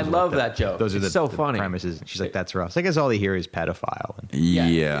kids. Yeah, I love that joke. Those are It's the so the funny. premises. And she's like, that's rough. So I guess all they hear is pedophile. And,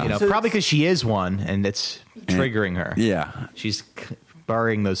 Yeah. you know, So probably because she is one, and it's triggering her. Yeah. She's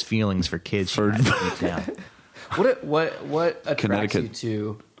burying those feelings for kids. For- She has deep down. What attracts Connecticut. you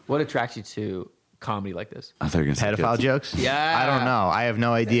to what attracts you to comedy like this? I thought you were gonna say Pedophile kids. jokes? Yeah. I don't know. I have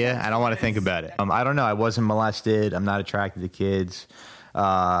no idea. I don't want to think about it. I don't know. I wasn't molested. I'm not attracted to kids.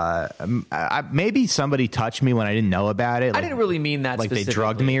 Maybe somebody touched me when I didn't know about it. I didn't really mean that. Like they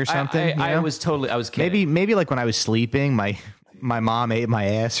drugged me or something. I you know? was kidding. maybe like when I was sleeping, my mom ate my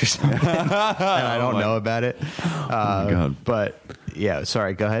ass or something, and I don't know about it. God. But yeah,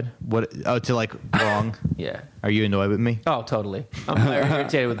 sorry. Go ahead. What? Oh, to like wrong. Yeah. Are you annoyed with me? Oh, totally. I'm very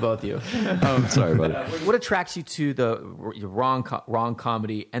irritated with both of you. Oh, sorry, buddy. What attracts you to the wrong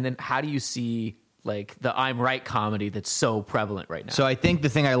comedy, and then how do you see like the I'm right comedy that's so prevalent right now. So I think the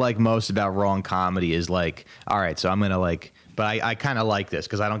thing I like most about wrong comedy is like, all right, so I'm going to like, but I kind of like this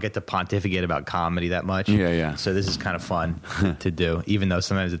because I don't get to pontificate about comedy that much. Yeah. So this is kind of fun to do, even though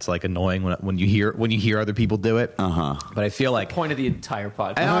sometimes it's like annoying when you hear other people do it. But I feel like point of the entire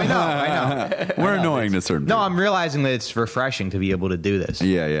podcast. I know. We're annoying to certain No, people. I'm realizing that it's refreshing to be able to do this.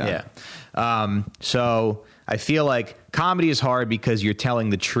 Yeah. So I feel like comedy is hard because you're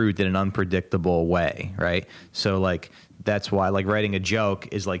telling the truth in an unpredictable way, right? So like that's why like writing a joke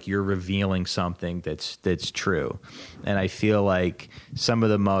is like you're revealing something that's true. And I feel like some of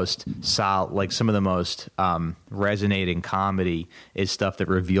the most resonating comedy is stuff that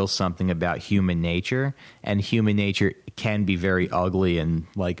reveals something about human nature, and human nature can be very ugly and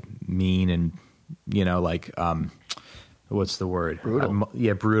like mean and what's the word? Brutal.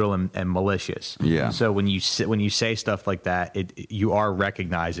 Brutal and malicious. Yeah. So when you say stuff like that, you are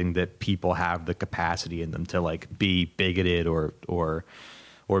recognizing that people have the capacity in them to like be bigoted or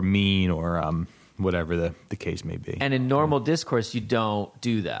mean or whatever the case may be. And in normal discourse, you don't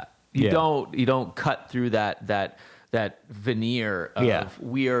do that. You don't cut through that veneer of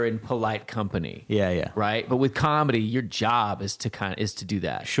we are in polite company. Yeah. Right? But with comedy, your job is to do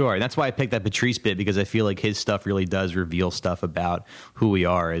that. Sure. And that's why I picked that Patrice bit, because I feel like his stuff really does reveal stuff about who we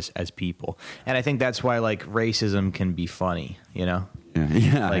are as people. And I think that's why like racism can be funny, you know?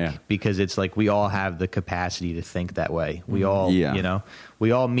 Yeah. Because it's like we all have the capacity to think that way. We all,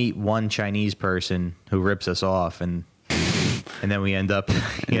 we all meet one Chinese person who rips us off and then we end up,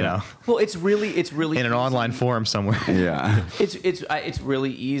 Well, it's really in an online forum somewhere. Yeah. It's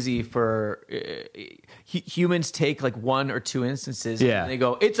really easy for humans take like one or two instances and they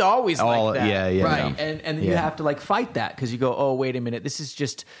go, it's always like that. Right. And you have to like fight that because you go, oh, wait a minute. This is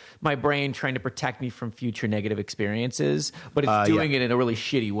just my brain trying to protect me from future negative experiences, but it's doing it in a really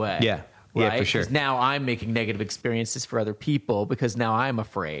shitty way. Yeah. Right? Yeah, for sure. 'Cause now I'm making negative experiences for other people because now I'm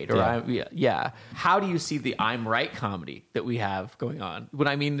afraid. How do you see the I'm right comedy that we have going on? What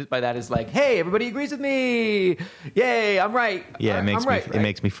I mean by that is like, hey, everybody agrees with me. Yay, I'm right. Yeah, it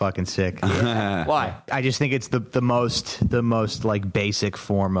makes me fucking sick. Why? I just think it's the most like basic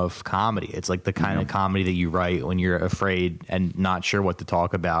form of comedy. It's like the kind of comedy that you write when you're afraid and not sure what to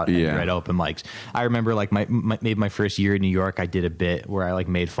talk about. And you're at open mics. I remember like maybe my first year in New York, I did a bit where I like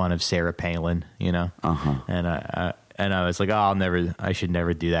made fun of Sarah Palin, and I was like, I should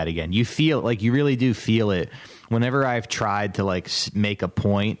never do that again. You feel like you really do feel it whenever I've tried to like make a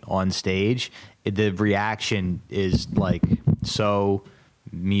point on stage. The reaction is like so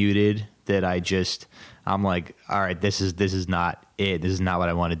muted that I'm like, all right, this is not it. This is not what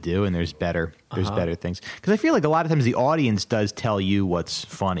I want to do. And there's better things. Cause I feel like a lot of times the audience does tell you what's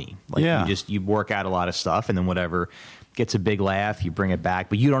funny. Like you work out a lot of stuff and then whatever gets a big laugh, you bring it back,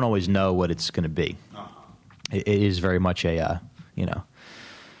 but you don't always know what it's going to be. It is very much it's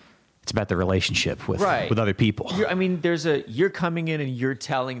about the relationship with other people. You're coming in and you're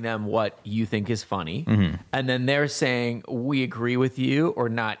telling them what you think is funny, and then they're saying we agree with you or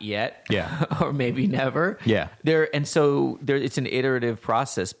not yet, or maybe never, it's an iterative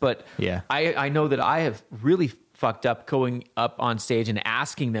process. But I know that I have really fucked up going up on stage and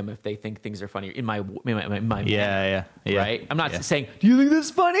asking them if they think things are funny in my manner, right? I'm not saying, do you think this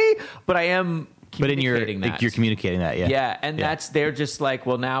is funny? But I am communicating that. You're communicating that, and they're just like,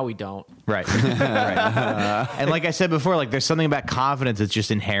 well, now we don't. Right. And like I said before, like there's something about confidence that's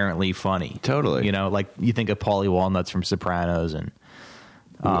just inherently funny. Totally. Like you think of Paulie Walnuts from Sopranos and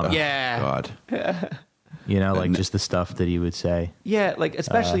God. Like just the stuff that he would say. Yeah, like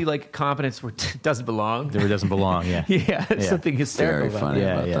especially like confidence where doesn't belong. Where it doesn't belong, something hysterical. Very funny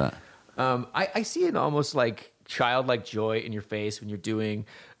about that. I see it almost like childlike joy in your face when you're doing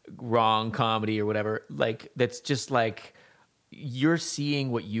wrong comedy or whatever. Like that's just like you're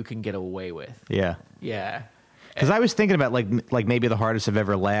seeing what you can get away with. Yeah. Because I was thinking about like maybe the hardest I've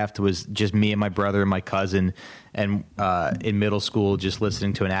ever laughed was just me and my brother and my cousin, and in middle school just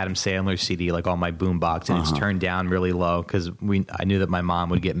listening to an Adam Sandler CD like on my boombox, and it's turned down really low because I knew that my mom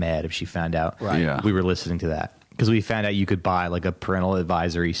would get mad if she found out we were listening to that, because we found out you could buy like a parental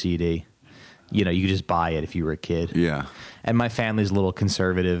advisory CD. You could just buy it if you were a kid. Yeah. And my family's a little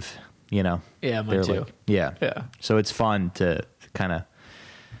conservative. Yeah, mine too. Like, so it's fun to kind of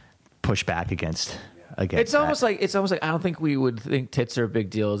push back against. It's almost like I don't think we would think tits are a big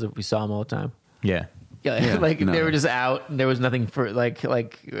deal if we saw them all the time. Yeah. Like if they were just out and there was nothing for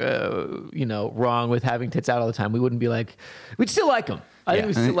wrong with having tits out all the time, we wouldn't be like, we'd still like them. I think it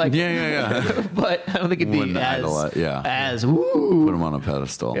was still like yeah. but I don't think it'd be Wouldn't idolize, as woo. Put him on a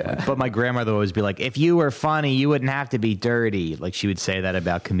pedestal. Yeah. But my grandmother would always be like, if you were funny, you wouldn't have to be dirty. Like she would say that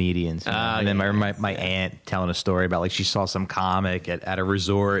about comedians. And then my aunt telling a story about like she saw some comic at a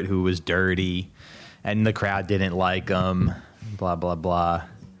resort who was dirty and the crowd didn't like him, blah, blah, blah.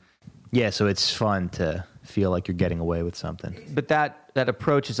 Yeah, so it's fun to feel like you're getting away with something. But that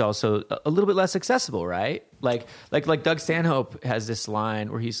approach is also a little bit less accessible, right? Like Doug Stanhope has this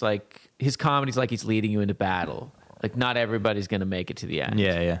line where he's like, his comedy's like he's leading you into battle. Like not everybody's going to make it to the end.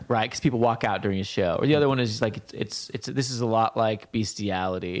 Yeah. Right? Because people walk out during a show. Or the other one is just like, it's this is a lot like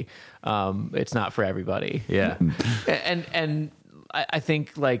bestiality. It's not for everybody. Yeah. And I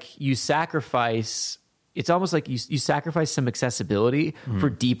think like you sacrifice. It's almost like you sacrifice some accessibility for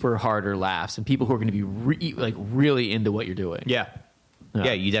deeper, harder laughs and people who are going to be really into what you're doing. Yeah,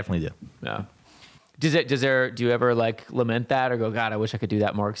 you definitely do. Yeah. Do you ever like lament that or go, God, I wish I could do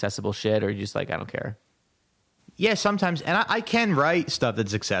that more accessible shit, or you just like, I don't care? Yeah, sometimes, and I can write stuff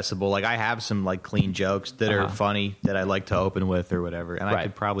that's accessible. Like I have some like clean jokes that are funny that I like to open with or whatever, and I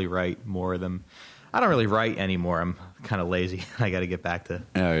could probably write more of them. I don't really write anymore. I'm kind of lazy. I got to get back to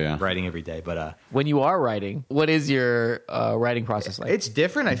writing every day. But when you are writing, what is your writing process like? It's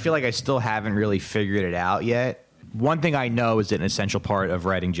different. I feel like I still haven't really figured it out yet. One thing I know is that an essential part of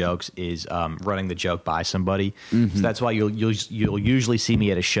writing jokes is running the joke by somebody. So that's why you'll usually see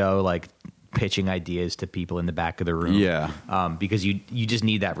me at a show like pitching ideas to people in the back of the room. Yeah. Because you just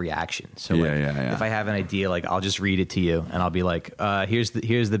need that reaction. So if I have an idea, like I'll just read it to you and I'll be like, here's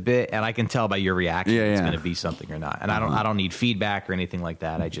the bit, and I can tell by your reaction if it's going to be something or not. And I don't need feedback or anything like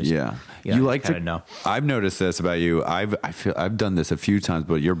that. I just you like to know. I've noticed this about you. I've done this a few times,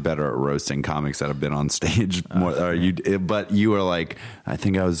 but you're better at roasting comics that have been on stage more. But you were like, I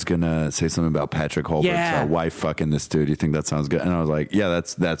think I was gonna say something about Patrick Holbert's wife fucking this dude. You think that sounds good? And I was like, yeah,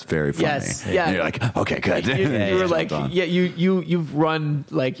 that's very funny. Yes. Yeah. And you're like, okay, good. You were like, you've run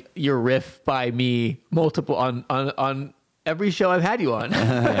like your riff by me multiple on every show I've had you on.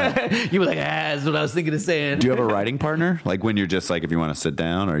 You were like, that's what I was thinking of saying. Do you have a writing partner? Like when you're just like, if you want to sit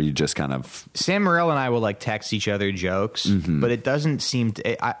down, or you just kind of... Sam Morril and I will like text each other jokes, but it doesn't seem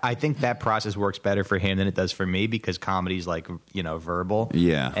to... I think that process works better for him than it does for me because comedy's like, verbal.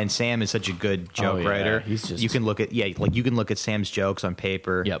 Yeah. And Sam is such a good joke writer. He's just... You can look at Sam's jokes on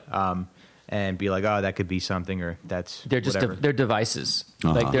paper. Yep. And be like, oh, that could be something, or that's they're just they're devices.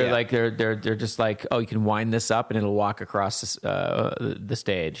 Like they're just like, oh, you can wind this up and it'll walk across the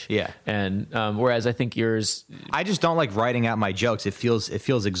stage. Yeah. And whereas I think yours, I just don't like writing out my jokes. It feels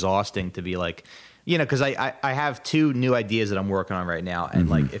exhausting to be like, because I have two new ideas that I'm working on right now, and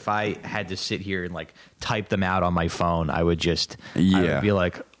like if I had to sit here and like type them out on my phone, I would just I would be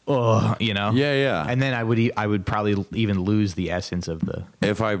like, oh, and then I would probably even lose the essence of the.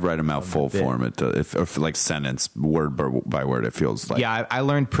 If I write them out full form, if like sentence word by word, it feels like. Yeah, I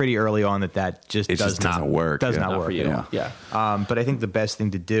learned pretty early on that just doesn't work. Does not work. For you. Yeah. But I think the best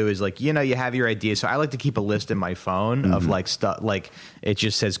thing to do is like you have your ideas. So I like to keep a list in my phone of like stuff like it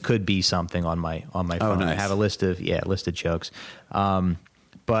just says could be something on my phone. Oh, nice. I have a list of jokes.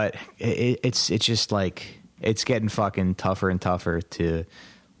 But it's just like it's getting fucking tougher and tougher to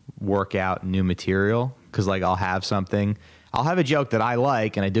work out new material because like I'll have a joke that I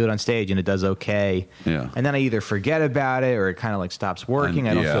like and I do it on stage and it does okay, and then I either forget about it or it kind of like stops working.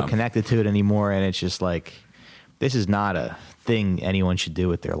 I don't feel connected to it anymore, and it's just like this is not a thing anyone should do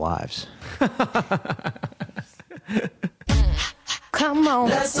with their lives. Come on,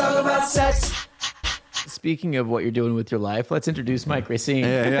 let's talk about sex. Speaking of what you're doing with your life, let's introduce Mike Racine.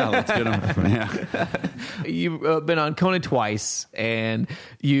 Yeah, let's get him. Yeah. You've been on Conan twice, and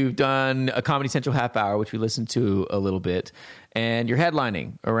you've done a Comedy Central half hour, which we listened to a little bit, and you're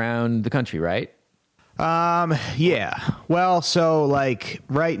headlining around the country, right? Yeah. Well, so like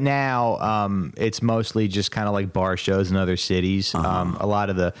right now, it's mostly just kind of like bar shows in other cities. A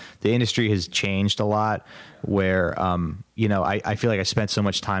lot of the industry has changed a lot where, I feel like I spent so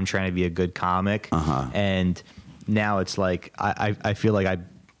much time trying to be a good comic, and now it's like, I feel like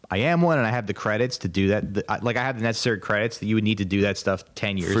I am one and I have the credits to do that. I have the necessary credits that you would need to do that stuff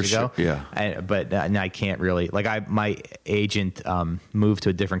 10 years ago. Sure, yeah. But I can't really, my agent moved to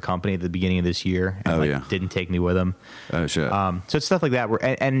a different company at the beginning of this year and didn't take me with him. Oh, shit. So it's stuff like that.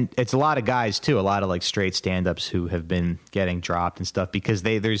 And it's a lot of guys too, a lot of like straight stand-ups who have been getting dropped and stuff because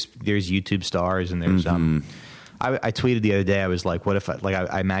there's YouTube stars and there's, I tweeted the other day, I was like, what if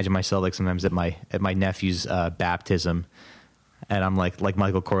I imagine myself like sometimes at my nephew's baptism. and I'm like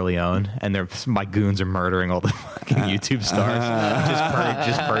Michael Corleone, and my goons are murdering all the fucking YouTube stars,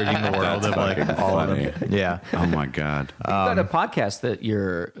 just purging the world of like all of them. Yeah. Oh my God. You've got a podcast that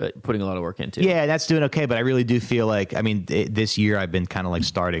you're putting a lot of work into. Yeah, that's doing okay, but I really do feel like, I mean, this year I've been kind of like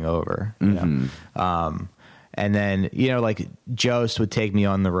starting over. You know? And then, you know, like Jost would take me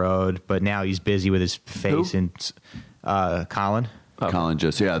on the road, but now he's busy with his face. And Colin. Colin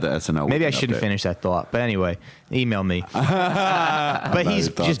Jost, the SNL. Maybe I shouldn't finish that thought, but anyway, email me. But he's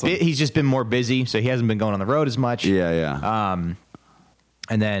just been more busy, so he hasn't been going on the road as much. Yeah.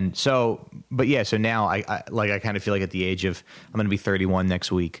 And then so now I kind of feel like at the age of, I'm going to be 31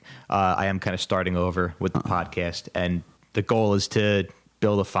 next week. I am kind of starting over with the podcast, and the goal is to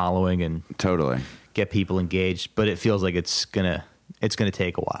build a following and totally get people engaged. But it feels like it's gonna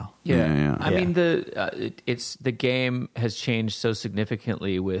take a while. Yeah. I mean, the game has changed so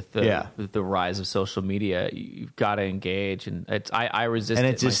significantly with the rise of social media. You've got to engage, and I resist. And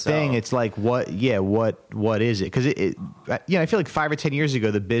it's this thing. It's like what is it? Because I feel like 5 or 10 years ago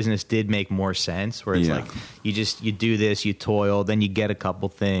the business did make more sense. Where it's like you do this, you toil, then you get a couple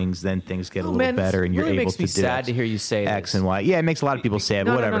things, then things get a little better, and you're really able to do. Makes me sad to hear you say X this. and Y. Yeah, it makes a lot of people sad.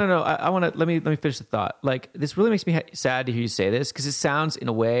 But whatever. No. I want to let me finish the thought. Like, this really makes me sad to hear you say this, because it sounds in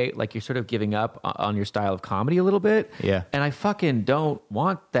a way like you're sort of giving up on your style of comedy a little bit. Yeah. And I fucking don't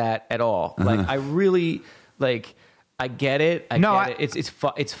want that at all. Like, I really, like, I get it. I get it.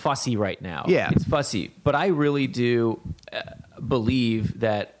 It's fussy right now. Yeah. It's fussy. But I really do believe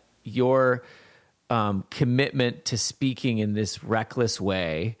that your commitment to speaking in this reckless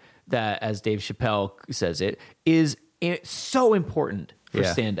way, that, as Dave Chappelle says it, is so important for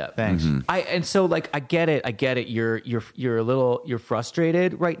stand-up. Thanks. And so, like, I get it. You're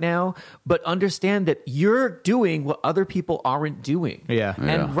frustrated right now, but understand that you're doing what other people aren't doing. Yeah.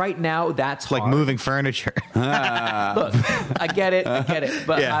 And right now, that's like hard. moving furniture. Look, I get it,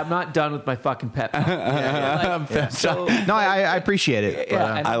 but I'm not done with my fucking pep talk. No, I appreciate it.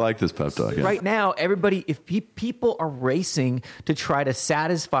 I like this pep talk. Yeah. Right now, everybody, if people are racing to try to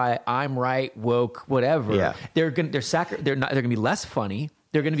satisfy I'm right, woke, whatever, they're gonna be less funny.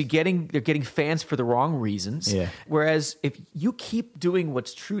 They're going to be getting fans for the wrong reasons. Yeah. Whereas if you keep doing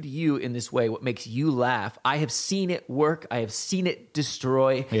what's true to you in this way, what makes you laugh, I have seen it work. I have seen it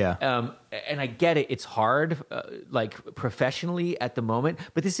destroy. Yeah. And I get it. It's hard, like, professionally at the moment,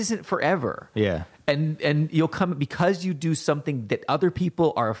 but this isn't forever. Yeah. And you'll come, because you do something that other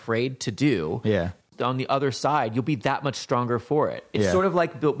people are afraid to do. Yeah. On the other side, you'll be that much stronger for it. It's sort of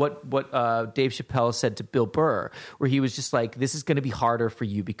like what Dave Chappelle said to Bill Burr, where he was just like, "This is going to be harder for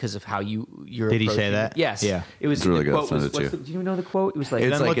you because of how you're." Did he say that? Yes. Yeah. It was it's really good. Do you know the quote? It was like,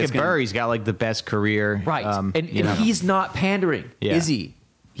 Then look at Burr. He's got like the best career. Right. And he's not pandering, is he?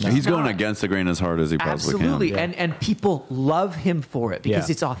 He's going against the grain as hard as he possibly can. Absolutely. And people love him for it because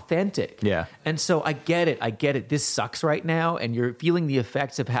it's authentic. Yeah. And so I get it. This sucks right now, and you're feeling the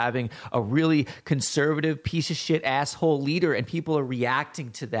effects of having a really conservative piece of shit asshole leader, and people are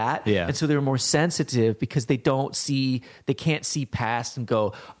reacting to that. Yeah. And so they're more sensitive because they can't see past and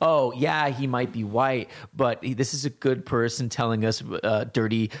go, oh yeah, he might be white, but this is a good person telling us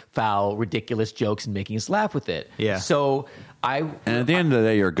dirty, foul, ridiculous jokes and making us laugh with it. Yeah. So and at the end of the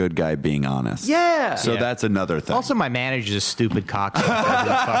day, you're a good guy being honest. Yeah. So that's another thing. Also, my manager's a stupid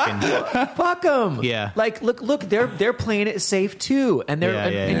cocksucker. Fuck them. Yeah. Like, look, they're playing it safe too, and they're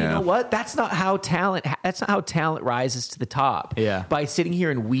and you know what? That's not how talent rises to the top. Yeah. By sitting here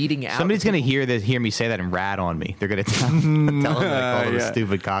and weeding out. Somebody's gonna hear me say that and rat on me. They're gonna tell him I call him a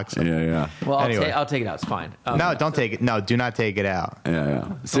stupid cocksucker. Yeah. Well, Anyway. I'll take it out. It's fine. No, don't take it. No, do not take it out.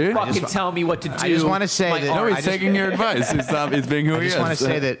 Yeah. See? Fucking tell me what to do. I just want to say that. No, he's taking your advice. He's being who he is. I just want to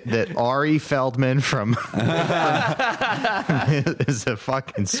say that Ari Feldman from is a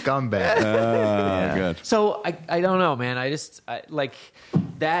fucking scumbag. Good. So I don't know, man. I like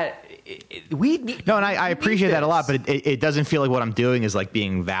that. We need. No, and I appreciate that a lot, but it doesn't feel like what I'm doing is like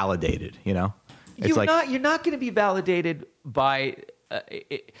being validated. You know, You're not going to be validated by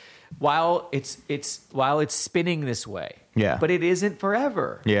while it's spinning this way. Yeah. But it isn't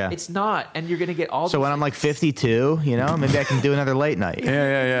forever. Yeah. It's not. And you're going to get all So these when I'm like 52, you know, maybe I can do another late night.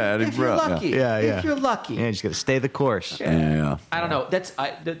 Yeah. if you're lucky. Yeah. If you're lucky. Yeah, you just got to stay the course. Yeah. I don't know. That's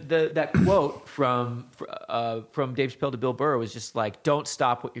that quote from Dave Chappelle to Bill Burr was just like, "Don't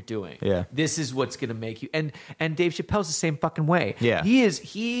stop what you're doing. Yeah. This is what's going to make you." And Dave Chappelle's the same fucking way. Yeah.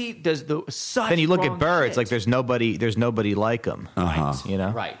 He does such. Then you look wrong at Burr, shit. it's like there's nobody like him. You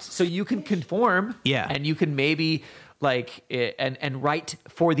know? Right. So you can conform. Yeah. And you can maybe like and write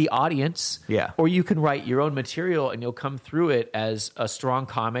for the audience. Yeah. Or you can write your own material and you'll come through it as a strong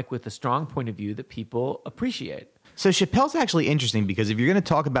comic with a strong point of view that people appreciate. So Chappelle's actually interesting because if you're going to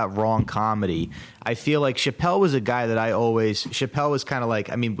talk about wrong comedy, I feel like Chappelle was a guy that Chappelle was kind of like,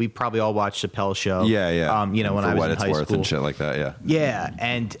 I mean, we probably all watched Chappelle's show. Yeah. You know, when For I was what in it's high worth school. and shit like that, yeah. Yeah,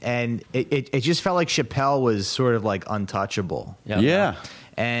 and it just felt like Chappelle was sort of like untouchable. Yeah.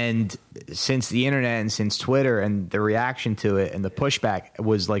 And since the internet and since Twitter and the reaction to it and the pushback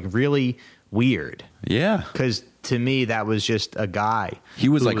was like really weird. Yeah. Because to me, that was just a guy. He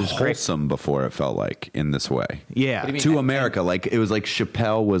was who like great. wholesome before, it felt like, in this way. Yeah. To America. Like, it was like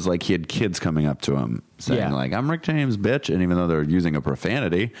Chappelle was like, he had kids coming up to him saying, like, I'm Rick James, bitch. And even though they're using a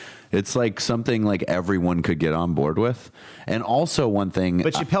profanity, it's like something like everyone could get on board with. And also one thing.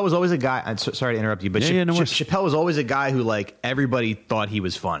 But Chappelle was always a guy. I'm sorry to interrupt you, but no worries. Chappelle was always a guy who like everybody thought he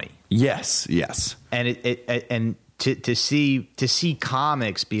was funny. Yes. And to see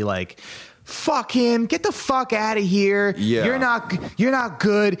comics be like, fuck him, get the fuck out of here. Yeah. You're not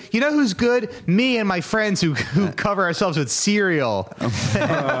good. You know who's good? Me and my friends who cover ourselves with cereal.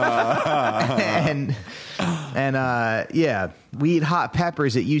 and we eat hot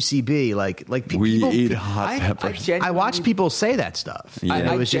peppers at UCB. Like We people, eat hot peppers. I watch people say that stuff. Yeah. And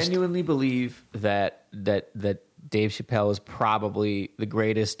it I was just genuinely believe that Dave Chappelle is probably the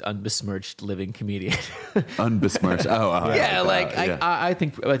greatest unbesmirched living comedian. Unbesmirched. I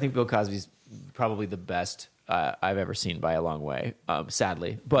think Bill Cosby's probably the best I've ever seen by a long way.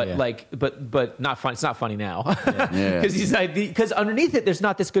 Sadly, but but not fun. It's not funny now because underneath it, there's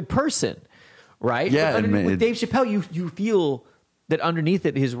not this good person, right? Yeah, with Dave Chappelle, you feel that underneath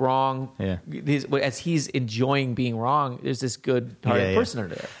it, his wrong, as he's enjoying being wrong, there's this good-hearted person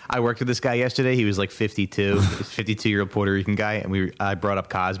under there. I worked with this guy yesterday. He was like 52, 52-year-old Puerto Rican guy, and I brought up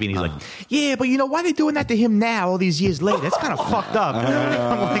Cosby, and he's like, "Yeah, but you know why are they doing that to him now, all these years later? That's kind of fucked up."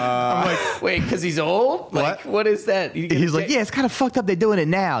 I'm like, wait, because he's old? Like, what is that? He's like, "Yeah, it's kind of fucked up. They're doing it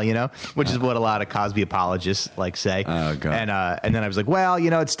now, you know," which is what a lot of Cosby apologists like say. Oh, God. And then I was like, "Well, you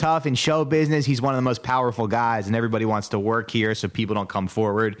know, it's tough in show business. He's one of the most powerful guys, and everybody wants to work here, so people don't come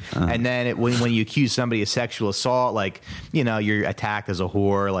forward. And then when you accuse somebody of sexual assault, like, you know, you're attacked as a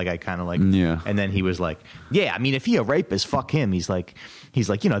whore. Like, I kind of like, And then he was like, "Yeah, I mean, if he a rapist, fuck him." He's like,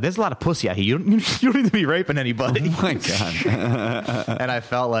 you know, there's a lot of pussy out here. You don't need to be raping anybody. Oh my God. And I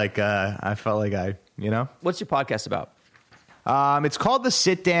felt like I, you know. What's your podcast about? It's called The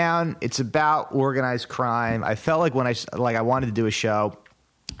Sit Down. It's about organized crime. I felt like when I wanted to do a show,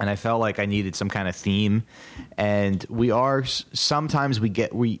 and I felt like I needed some kind of theme. And sometimes we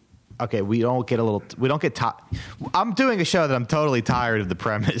don't get I'm doing a show that I'm totally tired of the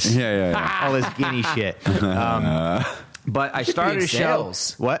premise. Yeah. All this guinea shit. But I started a show.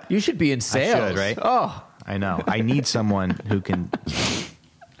 What? You should be in sales. I should, right? Oh, I know. I need someone who can.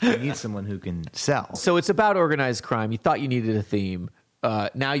 Sell. So it's about organized crime. You thought you needed a theme.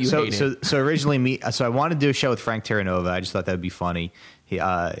 Now you hate it. So originally I wanted to do a show with Frank Terranova. I just thought that would be funny. He,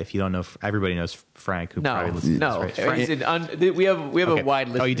 if you don't know, everybody knows Frank. Who probably listens to this, right? We have a wide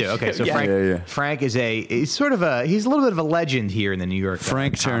list. Oh, you do? Okay, so Yeah. Frank is he's a little bit of a legend here in the New York.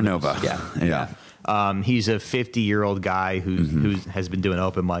 Frank Terranova. Yeah. He's a 50-year-old guy who has been doing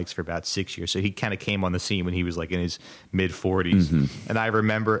open mics for about 6 years. So he kind of came on the scene when he was like in his mid 40s. And I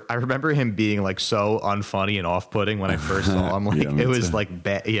remember him being like so unfunny and off-putting when I first saw him. Like it was like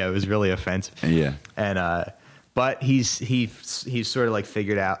bad. Yeah, it was really offensive. Yeah. And but he's sort of like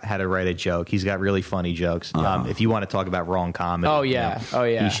figured out how to write a joke. He's got really funny jokes. If you want to talk about wrong comedy,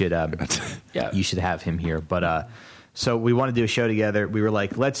 you should you should have him here. But so we want to do a show together. We were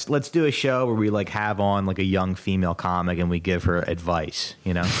like, let's do a show where we like have on like a young female comic and we give her advice,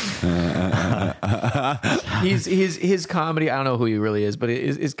 you know. His comedy, I don't know who he really is, but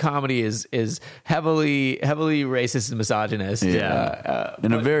his comedy is heavily racist and misogynist.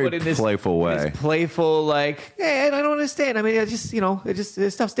 In a very playful way. This playful, like, hey, I don't understand. I mean,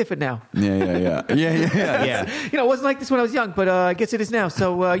 this stuff's different now. Yeah. You know, it wasn't like this when I was young, but I guess it is now.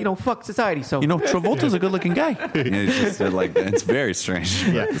 So you know, fuck society. So you know, Travolta's a good-looking guy. It's just like, it's very strange.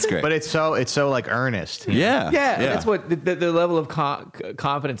 Yeah, it's great. But it's so like earnest. Yeah. That's what the level of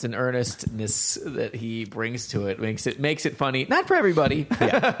confidence and earnestness that he brings to it makes it funny. Not for everybody.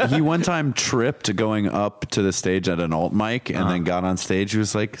 Yeah. He one time tripped going up to the stage at an alt mic and then got on stage. He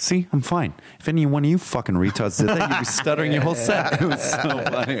was like, "See, I'm fine. If any one of you fucking retards did that, you'd be stuttering your whole set." It was so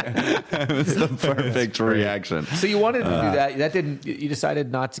funny. It was the perfect reaction. So you wanted to do that. You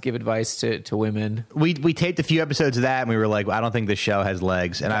decided not to give advice to women. We taped a few episodes of that and we were like, well, I don't think this show has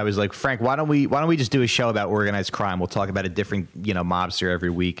legs. And I was like, Frank, why don't we just do a show about organized crime? We'll talk about a different, you know, mobster every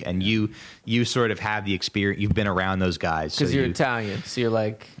week. And you sort of have the experience. You've been around those guys because you're Italian, so you're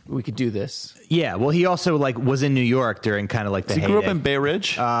like, we could do this. Yeah, well, he also like was in New York during kind of like the He grew up heyday. in Bay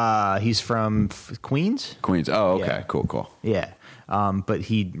Ridge? He's from Queens. Queens. Oh, okay. Yeah. Cool. Yeah, but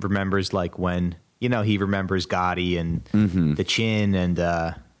he remembers like when he remembers Gotti and the Chin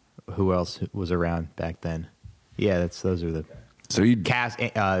and who else was around back then. Yeah, those are the So you Gas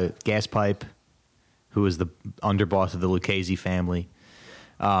Pipe, who was the underboss of the Lucchese family.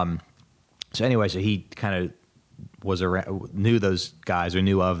 So anyway, so he kind of was around, knew those guys or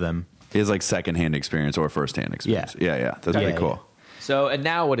knew of them. he has like secondhand experience or firsthand experience. Yeah. That's pretty cool. So, and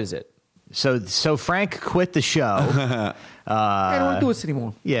now what is it? So Frank quit the show. I don't want to do this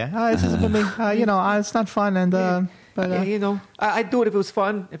anymore. Yeah, this isn't for me. It's not fun, and but Yeah, I'd do it if it was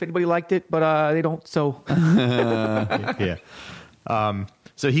fun, if anybody liked it, but they don't. So yeah.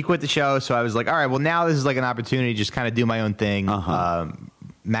 So he quit the show. So I was like, all right, well, now this is like an opportunity to just kind of do my own thing.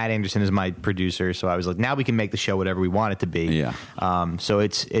 Matt Anderson is my producer, so I was like, now we can make the show whatever we want it to be. Yeah. So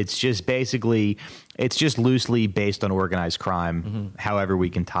it's just basically, it's just loosely based on organized crime, however we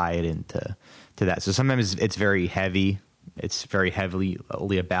can tie it into that. So sometimes it's very heavy. It's very heavily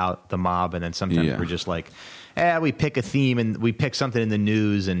about the mob, and then sometimes we're just like, we pick a theme and we pick something in the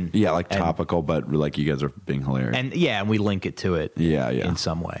news and topical, but like you guys are being hilarious. and we link it to it. In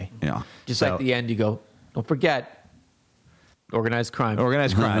some way. Yeah. just at the end, you go, don't forget organized crime.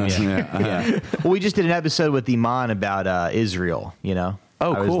 Organized crime, yeah. Well, we just did an episode with Iman about Israel,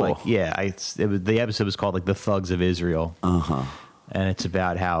 Oh, I was cool. like, the episode was called like The Thugs of Israel. And it's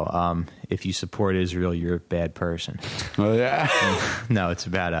about how if you support Israel, you're a bad person. Oh, yeah. No, it's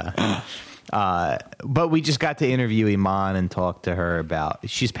about but we just got to interview Iman and talk to her about,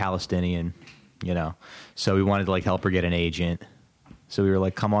 she's Palestinian, so we wanted to like help her get an agent. So we were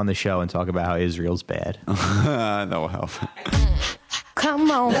like, come on the show and talk about how Israel's bad. That will help. Come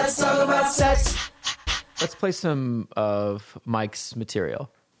on. Let's talk about sex. Let's play some of Mike's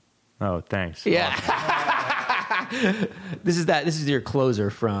material. Oh, thanks. Yeah. This is your closer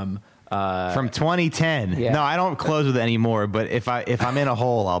from 2010. Yeah. No, I don't close with it anymore, but if I'm in a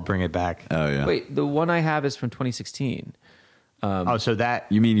hole, I'll bring it back. Oh, yeah. Wait, the one I have is from 2016. So that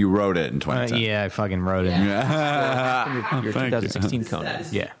You mean you wrote it in 2010? yeah, I fucking wrote it. From your 2016 Conan.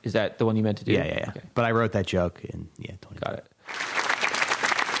 Yeah. Is that the one you meant to do? Yeah. Okay. But I wrote that joke in 2010. Got it.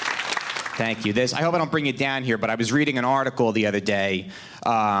 Thank you. I hope I don't bring it down here, but I was reading an article the other day.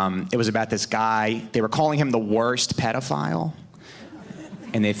 It was about this guy. They were calling him the worst pedophile,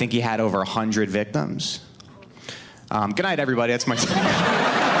 and they think he had over 100 victims. Good night, everybody. That's my...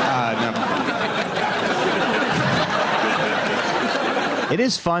 no. It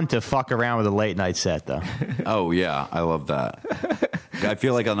is fun to fuck around with a late night set, though. Oh, yeah. I love that. I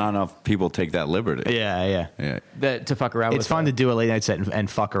feel like not enough people take that liberty. Yeah. Yeah. To fuck around with. It's fun to do a late night set and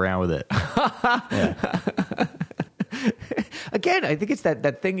fuck around with it. Again, I think it's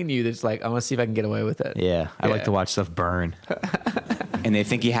that thing in you that's like, I want to see if I can get away with it. Yeah, I like to watch stuff burn. And they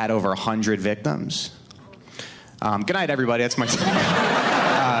think he had over 100 victims. Good night, everybody. That's my... no.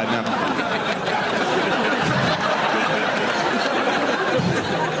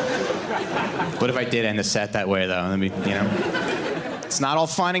 What if I did end the set that way, though? It's not all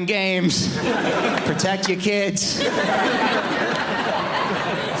fun and games. Protect your kids.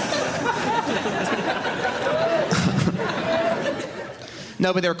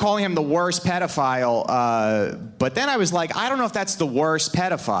 No, but they were calling him the worst pedophile. But then I was like, I don't know if that's the worst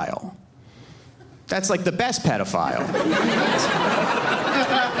pedophile. That's like the best pedophile.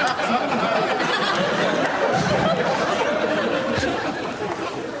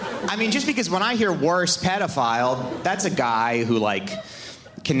 I mean, just because when I hear worst pedophile, that's a guy who, like,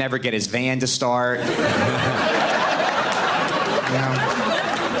 can never get his van to start.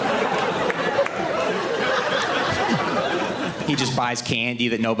 He just buys candy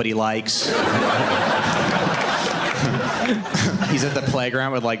that nobody likes. He's at the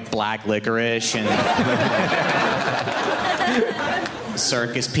playground with, like, black licorice and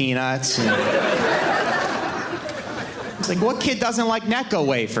circus peanuts. It's like, what kid doesn't like Necco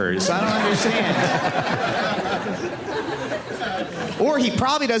wafers? I don't understand. Or he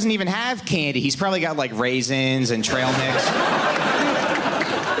probably doesn't even have candy. He's probably got, like, raisins and trail mix.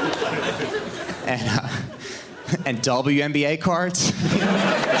 And WNBA cards.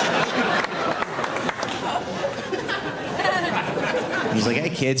 He's like,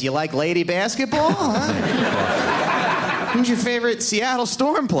 hey, kids, you like lady basketball? Huh? Who's your favorite Seattle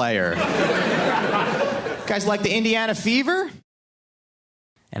Storm player? Guys like the Indiana Fever?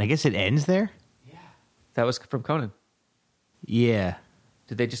 And I guess it ends there? That was from Conan. Yeah.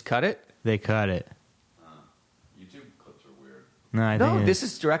 Did they just cut it? They cut it. YouTube clips are weird. No, I No, think this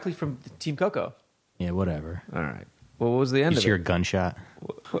is directly from Team Coco. Yeah, whatever. All right. What was the end You of hear a it? gunshot.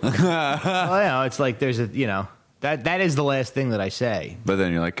 Well, it's like there's a, that is the last thing that I say. But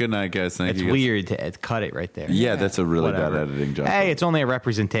then you're like, good night, guys. Thank It's you. weird to cut it right there. Yeah, that's a really Whatever. bad editing job. Hey, it's only a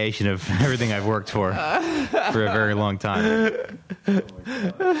representation of everything I've worked for a very long time.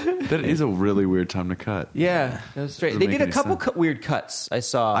 That is a really weird time to cut. Yeah, that was straight. Doesn't They make did a any couple sense. weird cuts. I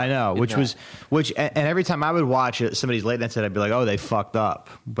saw. I know, in that. and every time I would watch it, somebody's late night set, I'd be like, oh, they fucked up.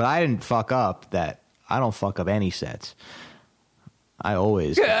 But I didn't fuck up that. I don't fuck up any sets. I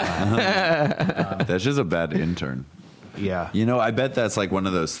always. That's just a bad intern. Yeah. You know, I bet that's like one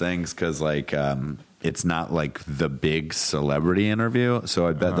of those things because, like, it's not like the big celebrity interview. So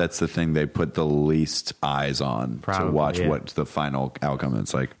I bet that's the thing they put the least eyes on Probably, to watch yeah. what the final outcome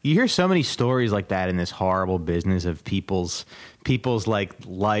is like. You hear so many stories like that in this horrible business of people's like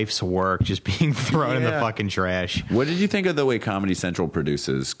life's work just being thrown in the fucking trash. What did you think of the way Comedy Central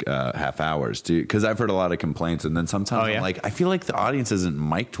produces half hours? Because I've heard a lot of complaints, and then sometimes I'm like, I feel like the audience isn't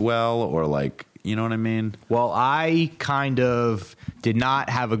mic'd well, or like, you know what I mean? Well, I kind of did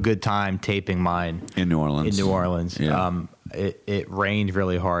not have a good time taping mine In New Orleans. Yeah. It rained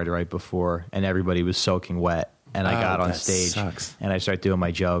really hard right before, and everybody was soaking wet. And I got on that stage, sucks. and I started doing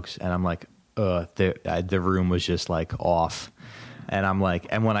my jokes, and I'm like, the room was just like off. And I'm like,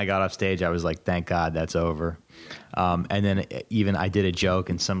 and when I got off stage, I was like, thank God that's over. And then even I did a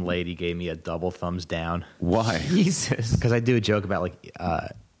joke, and some lady gave me a double thumbs down. Why? Jesus. Because I do a joke about like,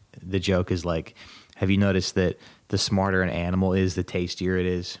 the joke is like, have you noticed that the smarter an animal is, the tastier it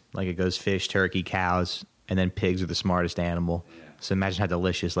is? Like it goes fish, turkey, cows, and then pigs are the smartest animal. So imagine how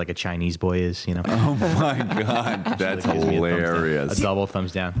delicious like a Chinese boy is, you know? Oh my God, that's Gives me hilarious. A double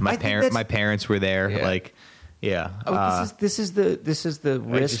thumbs down. I think that's- My parents were there. Yeah. Like, yeah. Oh, this is the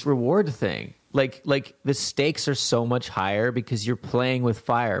risk reward thing. Like the stakes are so much higher because you're playing with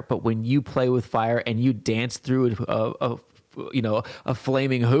fire. But when you play with fire and you dance through a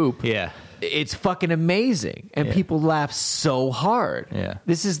flaming hoop, Yeah. it's fucking amazing, and Yeah. people laugh so hard. Yeah.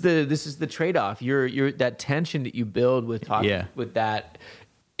 This is the trade off. You're that tension that you build with talking Yeah. with that.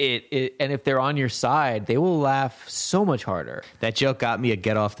 It and if they're on your side, they will laugh so much harder. That joke got me a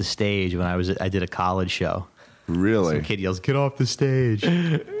get off the stage when I did a college show. Really? Some kid yells, "Get off the stage!"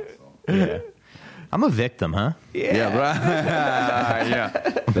 Yeah, I'm a victim, huh? Yeah, yeah.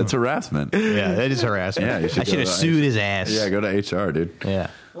 That's harassment. Yeah, that is harassment. Yeah, you should I should go have to sued his ass. Yeah, go to HR, dude. Yeah.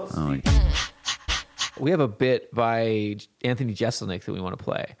 Oh my- We have a bit by Anthony Jeselnik that we want to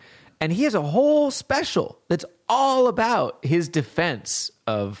play. And he has a whole special that's all about his defense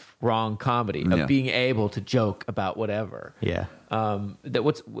of wrong comedy, of Yeah. being able to joke about whatever. Yeah. That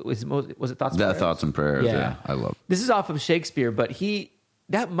was it Thoughts and Prayers? Thoughts and Prayers. Yeah, I love. This is off of Shakespeare, but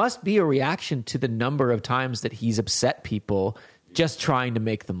that must be a reaction to the number of times that he's upset people just trying to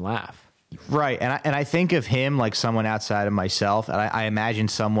make them laugh. Right, and I think of him like someone outside of myself, and I imagine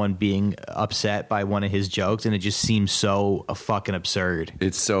someone being upset by one of his jokes, and it just seems so fucking absurd.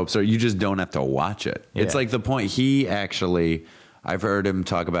 It's so absurd. You just don't have to watch it. It's Yeah. like the point. He actually, I've heard him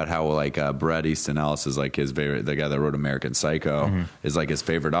talk about how like Bret Easton Ellis is like his favorite. The guy that wrote American Psycho is like his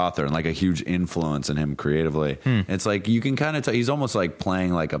favorite author and like a huge influence in him creatively. It's like you can kind of tell he's almost like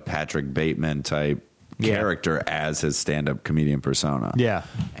playing like a Patrick Bateman type character as his stand-up comedian persona. Yeah.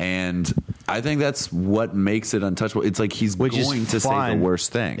 And I think that's what makes it untouchable. It's like he's Which is going to say fun. the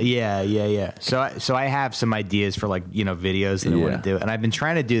worst thing. Yeah. So I have some ideas for like videos that I want to do, and I've been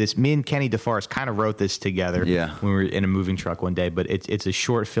trying to do this. Me and Kenny DeForest kind of wrote this together. Yeah. When we were in a moving truck one day, but it's a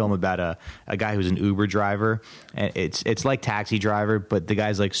short film about a guy who's an Uber driver, and it's like Taxi Driver, but the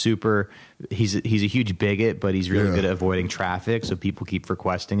guy's like super. He's a huge bigot, but he's really good at avoiding traffic, so people keep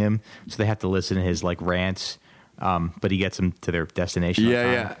requesting him, so they have to listen to his like rants. But he gets them to their destination. on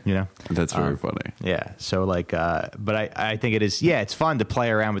time, you know, That's very funny. yeah. So like, but I think it is. Yeah, it's fun to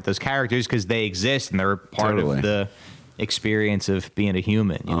play around with those characters because they exist and they're part Totally. of the experience of being a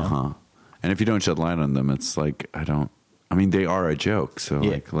human. You know? And if you don't shed light on them, it's like I mean, they are a joke. So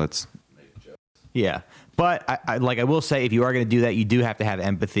Yeah. like, let's. Yeah. But I will say, if you are going to do that, you do have to have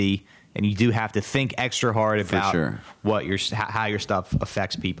empathy. And you do have to think extra hard about what how your stuff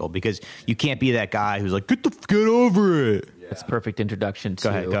affects people, because you can't be that guy who's like, get over it. That's a perfect introduction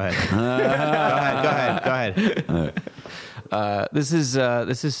to. Go ahead. This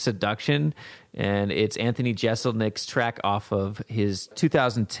is Seduction, and it's Anthony Jeselnik's track off of his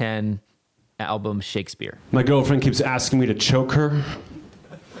 2010 album Shakespeare. My girlfriend keeps asking me to choke her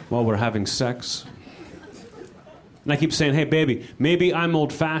while we're having sex. And I keep saying, hey, baby, maybe I'm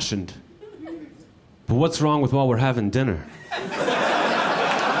old-fashioned, but what's wrong with while we're having dinner?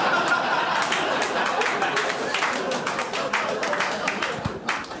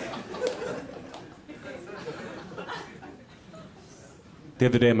 The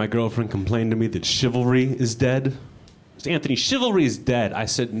other day, my girlfriend complained to me that chivalry is dead. She said, Anthony, chivalry is dead. I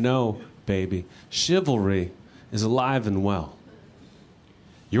said, no, baby. Chivalry is alive and well.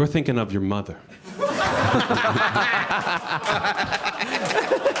 You're thinking of your mother.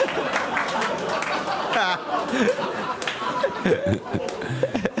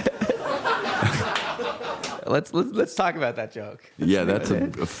 Let's talk about that joke. Yeah, that's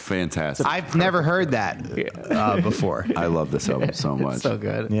a fantastic. I've never heard that before. I love this album so much. It's so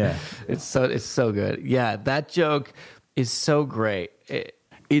good. Yeah. It's so good. Yeah, that joke is so great.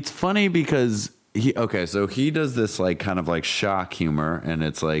 It's funny because he does this like kind of like shock humor, and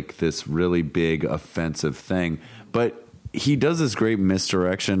it's like this really big offensive thing, but he does this great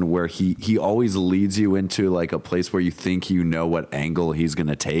misdirection where he always leads you into like a place where you think you know what angle he's going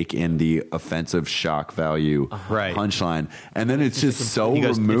to take in the offensive shock value punchline, and then it's just so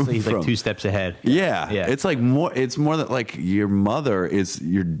removed he's from like 2 steps ahead. Yeah. It's like it's more that like your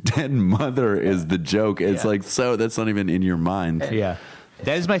dead mother is the joke. It's like, so that's not even in your mind. Yeah.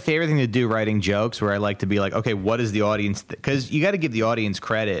 That is my favorite thing to do, writing jokes, where I like to be like, okay, what is the audience? Because you got to give the audience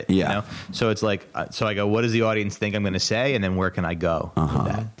credit. Yeah. You know? So it's like, so I go, what does the audience think I'm going to say? And then where can I go with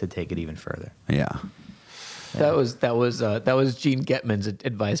that to take it even further? Yeah. That was Gene Getman's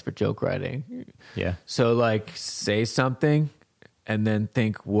advice for joke writing. Yeah. So like, say something and then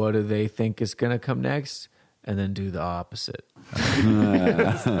think, what do they think is going to come next? And then do the opposite.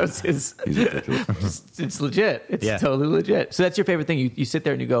 It's legit. It's totally legit. So that's your favorite thing. You sit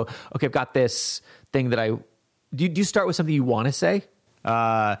there and you go, okay, I've got this thing that do you start with something you want to say?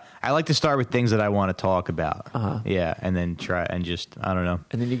 I like to start with things that I want to talk about. Yeah, and then try and just, I don't know.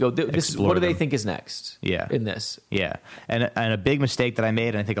 And then you go, this is, what do they think is next? Yeah. In this. Yeah. And a big mistake that I made,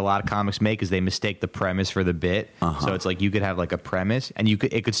 and I think a lot of comics make, is they mistake the premise for the bit. So it's like you could have like a premise, and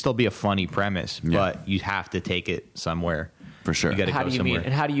it could still be a funny premise, but you have to take it somewhere. For sure. You got to go somewhere.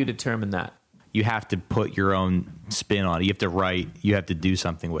 And how do you determine that? You have to put your own spin on it. You have to write. You have to do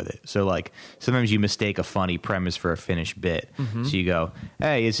something with it. So, like, sometimes you mistake a funny premise for a finished bit. So you go,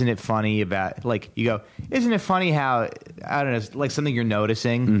 hey, isn't it funny about, like, you go, isn't it funny how, I don't know, like something you're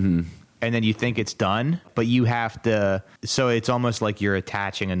noticing, and then you think it's done, but you have to, so it's almost like you're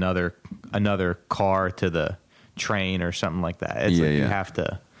attaching another car to the train or something like that. It's like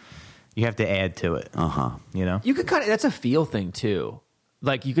you have to add to it. You know? You could that's a feel thing, too.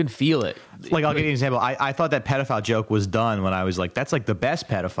 Like, you can feel it. Like, I'll give you an example. I thought that pedophile joke was done when I was like, that's like the best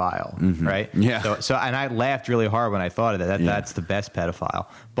pedophile, right? Yeah. So, and I laughed really hard when I thought of that. That's the best pedophile.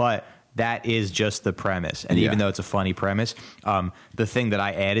 But that is just the premise. And even though it's a funny premise, the thing that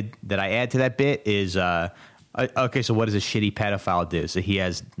I add to that bit is, okay, so what does a shitty pedophile do? So he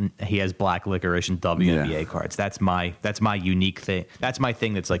has black licorice and WNBA cards. That's my unique thing. That's my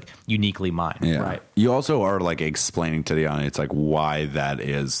thing that's like uniquely mine. Yeah. Right. You also are like explaining to the audience like why that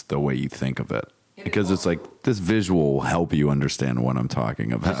is the way you think of it. Because it's like this visual will help you understand what I'm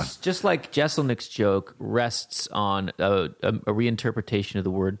talking about. Just like Jeselnik's joke rests on a reinterpretation of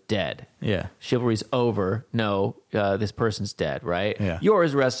the word dead. Yeah. Chivalry's over. No, this person's dead, right? Yeah.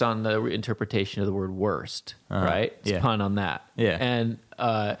 Yours rests on the reinterpretation of the word worst, right? It's a pun on that. Yeah. And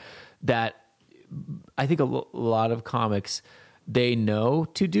that, I think a lot of comics, they know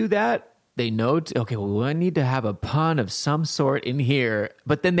to do that. They know, okay, well, I need to have a pun of some sort in here,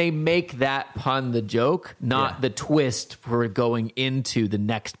 but then they make that pun the joke, not the twist for going into the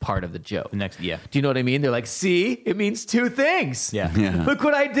next part of the joke. Do you know what I mean? They're like, see, it means two things. Yeah. Look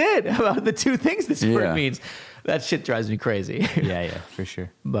what I did about the two things this word means. That shit drives me crazy. Yeah, for sure.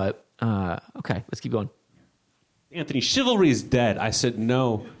 But, okay, let's keep going. Anthony, chivalry is dead. I said,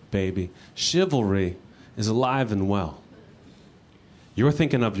 no, baby. Chivalry is alive and well. You're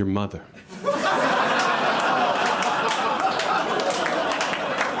thinking of your mother.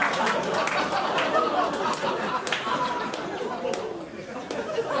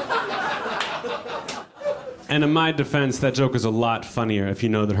 And in my defense, that joke is a lot funnier if you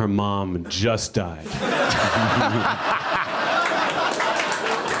know that her mom just died.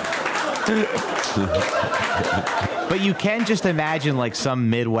 But you can just imagine like some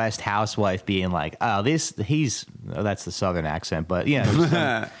Midwest housewife being like, oh, that's the Southern accent, but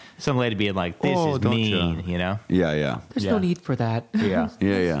some lady being like, this is mean, you know? Yeah. There's no need for that.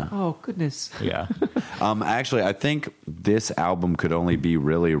 Yeah. Oh, goodness. Yeah. Actually, I think this album could only be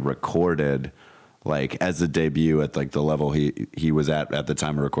really recorded like as a debut at like the level he was at the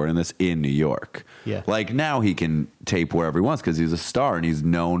time of recording this in New York. Yeah. Like now he can tape wherever he wants because he's a star and he's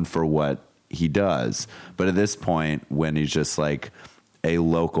known for what he does. But at this point, when he's just like a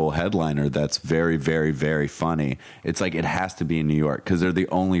local headliner that's very, very, very funny, it's like it has to be in New York because they're the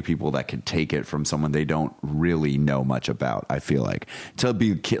only people that can take it from someone they don't really know much about, I feel like, to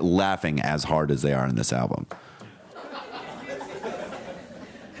be laughing as hard as they are in this album.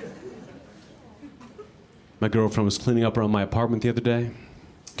 My girlfriend was cleaning up around my apartment the other day,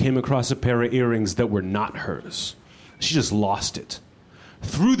 came across a pair of earrings that were not hers. She just lost it.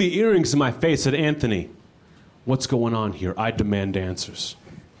 Threw the earrings in my face, said, Anthony, what's going on here? I demand answers.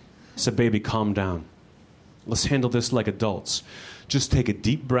 I said, baby, calm down. Let's handle this like adults. Just take a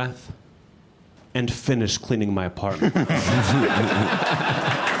deep breath and finish cleaning my apartment.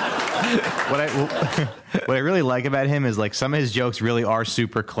 What I really like about him is like some of his jokes really are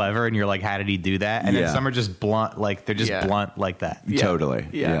super clever, and you're like, how did he do that? And then some are just blunt, like they're just blunt like that. Yeah. Totally.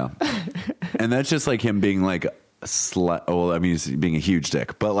 Yeah. And that's just like him being like well, I mean, he's being a huge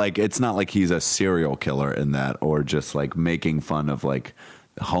dick, but like it's not like he's a serial killer in that, or just like making fun of like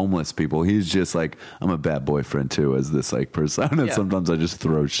homeless people. He's just like, I'm a bad boyfriend too, as this like persona. And sometimes I just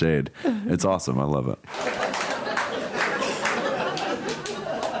throw shade. It's awesome. I love it.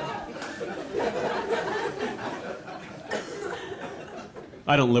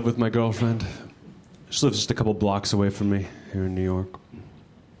 I don't live with my girlfriend. She lives just a couple blocks away from me here in New York.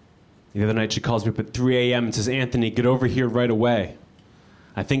 The other night she calls me up at 3 a.m. and says, Anthony, get over here right away.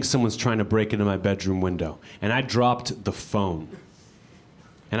 I think someone's trying to break into my bedroom window. And I dropped the phone.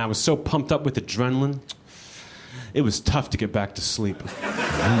 And I was so pumped up with adrenaline, it was tough to get back to sleep.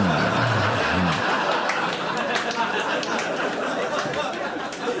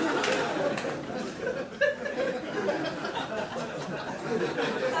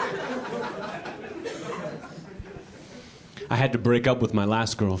 I had to break up with my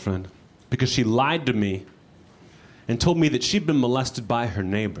last girlfriend because she lied to me and told me that she'd been molested by her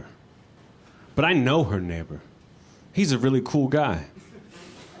neighbor. But I know her neighbor. He's a really cool guy.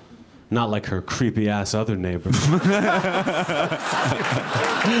 Not like her creepy-ass other neighbor.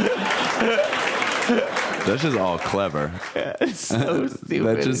 That's just all clever. It's so stupid.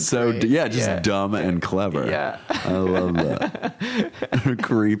 That's just so, dumb and clever. Yeah. I love that.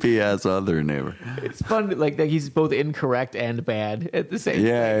 Creepy-ass other neighbor. It's fun, like that he's both incorrect and bad at the same time.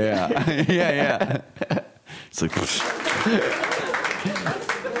 Yeah. It's like...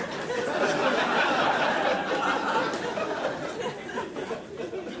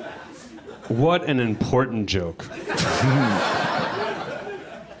 What an important joke.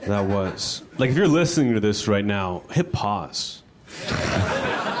 That was. Like, if you're listening to this right now, hit pause.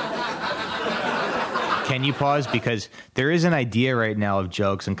 Can you pause? Because there is an idea right now of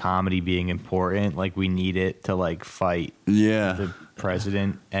jokes and comedy being important. Like, we need it to, like, fight the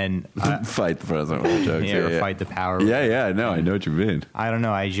president and... fight the president with jokes. Or fight the power. Yeah, I know what you mean. I don't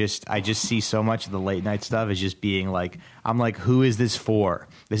know. I just see so much of the late night stuff as just being like, I'm like, who is this for?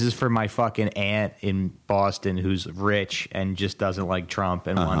 This is for my fucking aunt in Boston who's rich and just doesn't like Trump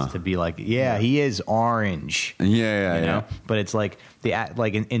and wants to be like, he is orange. Yeah. You know? But it's like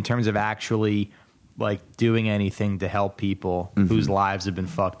in terms of actually like doing anything to help people whose lives have been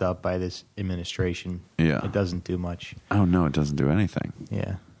fucked up by this administration. Yeah. It doesn't do much. Oh no, it doesn't do anything.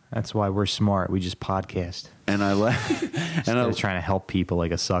 Yeah. That's why we're smart. We just podcast. And I like, and I was trying to help people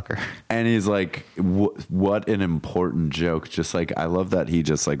like a sucker. And he's like, what an important joke. Just like, I love that he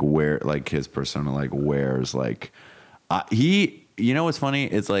just like his persona like wears like, you know what's funny?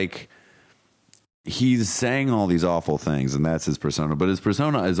 It's like, he's saying all these awful things and that's his persona, but his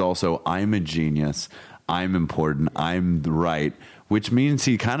persona is also, I'm a genius, I'm important, I'm right, which means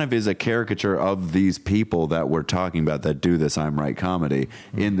he kind of is a caricature of these people that we're talking about that do this I'm right comedy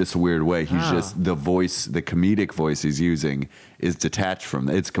in this weird way. He's just the comedic voice he's using is detached from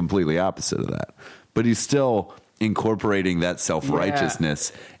it. It's completely opposite of that. But he's still incorporating that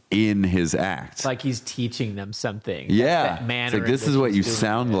self-righteousness in his act. Like he's teaching them something. Yeah. That manner it's like, this is what you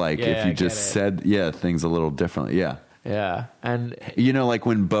sound like if you just said things a little differently. Yeah. Yeah. And you know, like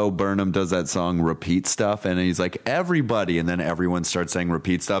when Bo Burnham does that song Repeat Stuff and he's like, everybody, and then everyone starts saying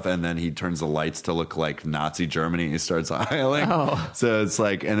repeat stuff and then he turns the lights to look like Nazi Germany and he starts hiling. So it's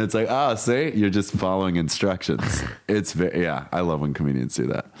like, and it's like, see, you're just following instructions. It's I love when comedians do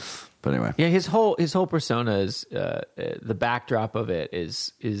that. But anyway, his whole persona is the backdrop of it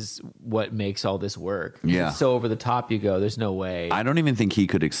is what makes all this work. Yeah, it's so over the top. You go, there's no way. I don't even think he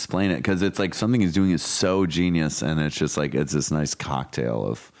could explain it because it's like something he's doing is so genius, and it's just like it's this nice cocktail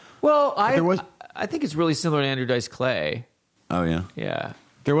of. Well, I think it's really similar to Andrew Dice Clay. Oh yeah, yeah.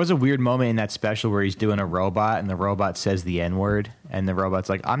 There was a weird moment in that special where he's doing a robot and the robot says the N-word and the robot's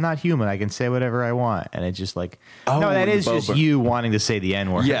like, I'm not human. I can say whatever I want. And it's just like, no, that is just you wanting to say the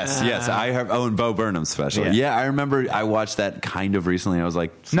N-word. Yes. I have. Oh, and Bo Burnham's special. Yeah, I remember I watched that kind of recently. I was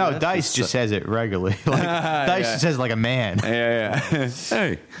like, no, Dice just says it regularly. Like, Dice just says like a man. Yeah.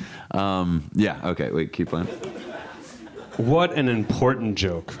 Hey. Okay, wait, keep playing. What an important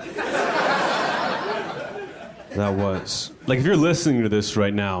joke that was. Like, if you're listening to this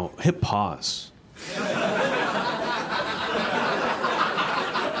right now, hit pause.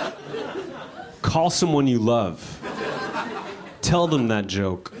 Call someone you love. Tell them that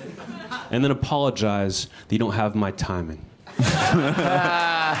joke. And then apologize that you don't have my timing.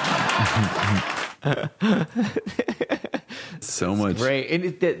 So much. Great.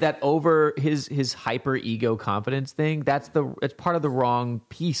 And that over his hyper ego confidence thing, it's part of the wrong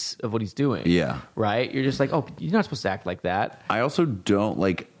piece of what he's doing. Yeah. Right? You're just like, oh, you're not supposed to act like that. I also don't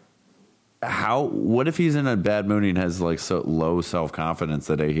like what if he's in a bad mood and has like so low self-confidence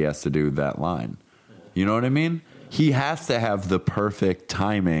that he has to do that line? You know what I mean? He has to have the perfect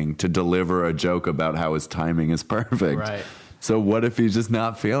timing to deliver a joke about how his timing is perfect. Right. So what if he's just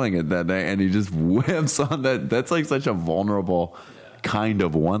not feeling it that day and he just whips on that? That's like such a vulnerable kind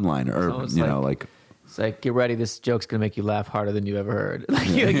of one-liner. Or, It's like, get ready, this joke's going to make you laugh harder than you ever heard. Like,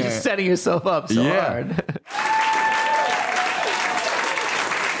 you're just setting yourself up so hard.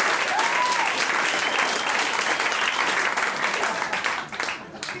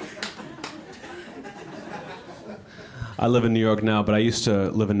 I live in New York now, but I used to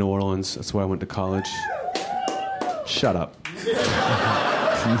live in New Orleans. That's where I went to college. Shut up.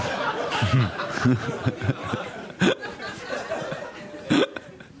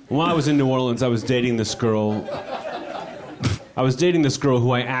 While I was in New Orleans, I was dating this girl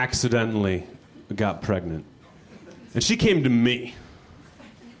who I accidentally got pregnant. And she came to me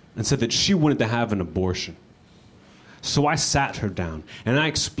and said that she wanted to have an abortion. So I sat her down and I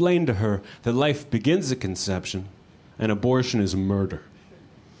explained to her that life begins at conception and abortion is murder.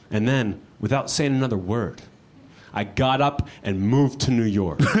 And then, without saying another word, I got up and moved to New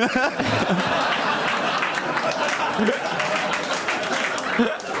York.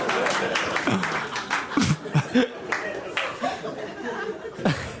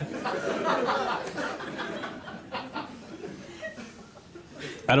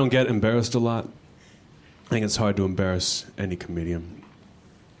 I don't get embarrassed a lot. I think it's hard to embarrass any comedian.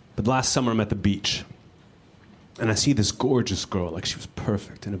 But last summer I'm at the beach. And I see this gorgeous girl, like she was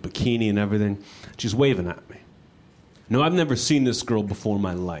perfect, in a bikini and everything. She's waving at me. No, I've never seen this girl before in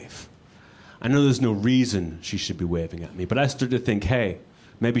my life. I know there's no reason she should be waving at me, but I started to think, hey,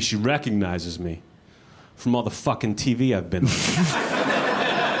 maybe she recognizes me from all the fucking TV I've been on.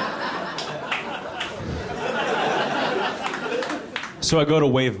 So I go to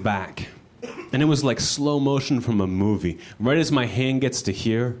wave back. And it was like slow motion from a movie. Right as my hand gets to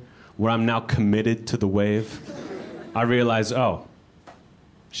here, where I'm now committed to the wave, I realize, oh,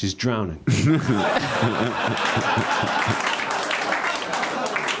 she's drowning.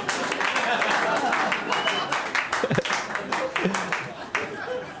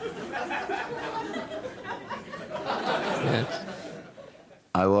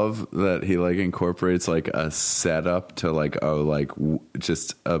 I love that he like incorporates like a setup to like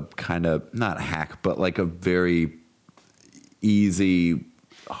just a kind of not hack but like a very easy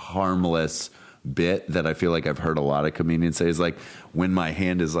harmless bit that I feel like I've heard a lot of comedians say is like when my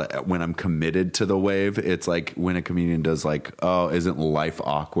hand is like when I'm committed to the wave, it's like when a comedian does like, oh, isn't life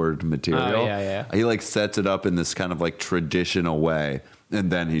awkward material? He like sets it up in this kind of like traditional way. And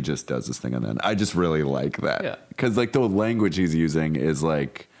then he just does this thing, and then I just really like that because like the language he's using is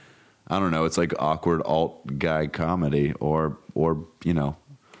like, I don't know, it's like awkward alt guy comedy or you know,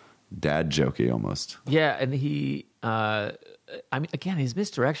 dad jokey almost. Yeah, and he, I mean, again, his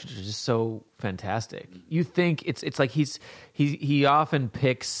misdirections are just so fantastic. You think it's like he often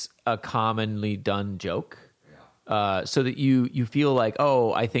picks a commonly done joke, so that you feel like,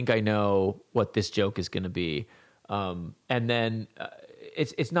 oh, I think I know what this joke is going to be, and then.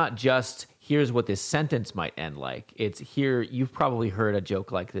 It's not just here's what this sentence might end like. It's here you've probably heard a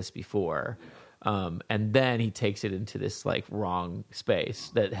joke like this before, and then he takes it into this like wrong space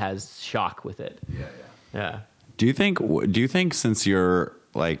that has shock with it. Yeah. Do you think since you're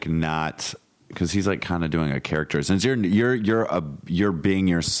like not because he's like kind of doing a character since you're being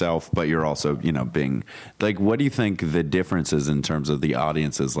yourself, but you're also being like what do you think the difference is in terms of the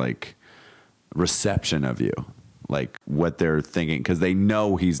audience's like reception of you? Like what they're thinking, because they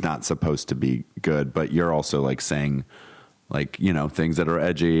know he's not supposed to be good, but you're also like saying like, things that are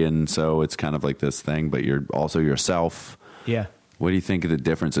edgy. And so it's kind of like this thing, but you're also yourself. Yeah. What do you think of the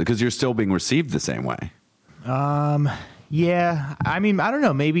difference? Because you're still being received the same way. Yeah, I mean, I don't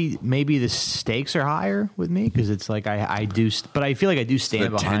know. Maybe the stakes are higher with me because it's like I do, but I feel like I do stand The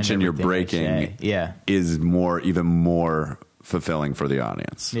behind tension you're everything I breaking say. Yeah, is even more fulfilling for the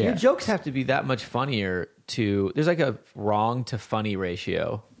audience. Yeah. Your jokes have to be that much funnier there's like a wrong to funny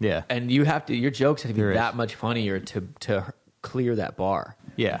ratio. Yeah. And your jokes have to be There is. that much funnier to clear that bar.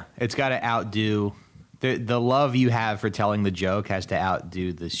 yeah. It's got to outdo the love you have for telling the joke has to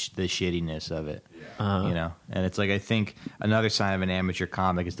outdo the shittiness of it. You know, and it's like I think another sign of an amateur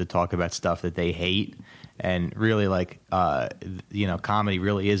comic is to talk about stuff that they hate, and really like comedy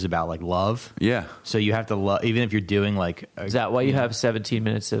really is about like love. Yeah. So you have to love, even if you're doing like Is that why you have 17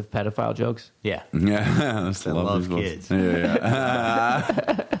 minutes of pedophile jokes? yeah. Yeah. I love these books. kids.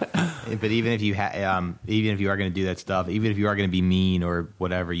 Yeah. But even if you even if you are going to do that stuff, even if you are going to be mean or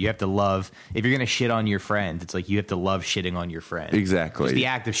whatever, you have to love. If you're going to shit on your friend, it's like you have to love shitting on your friend. Exactly. It's the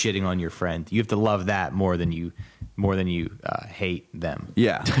act of shitting on your friend. You have to love that more than you hate them.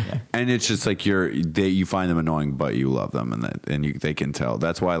 Yeah. And it's just like you find them annoying, but you love them, and they can tell.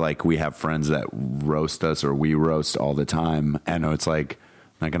 That's why like we have friends that roast us or we roast all the time, and it's like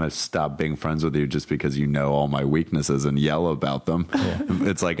I'm not gonna stop being friends with you just because you know all my weaknesses and yell about them. Yeah.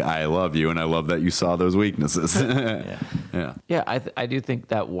 It's like I love you, and I love that you saw those weaknesses. Yeah, I do think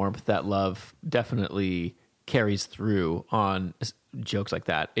that warmth, that love, definitely carries through on jokes like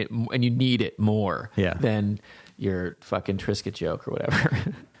that. And you need it more than your fucking Triscuit joke or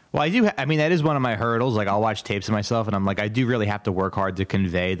whatever. Well, I mean, that is one of my hurdles. Like, I'll watch tapes of myself, and I'm like, I do really have to work hard to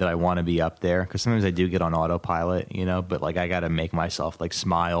convey that I want to be up there. Because sometimes I do get on autopilot, you know, but, like, I got to make myself, like,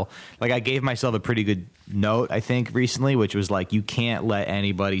 smile. Like, I gave myself a pretty good note, I think, recently, which was, like, you can't let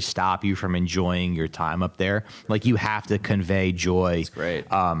anybody stop you from enjoying your time up there. Like, you have to convey joy. That's great.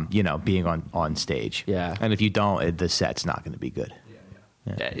 You know, being on stage. Yeah. And if you don't, the set's not going to be good.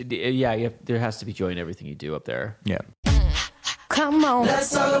 There has to be joy in everything you do up there. Yeah. Come on.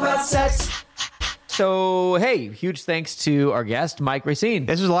 Let's talk about sex. So, hey, huge thanks to our guest, Mike Racine.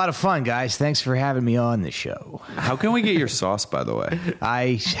 This was a lot of fun, guys. Thanks for having me on the show. How can we get your sauce, by the way?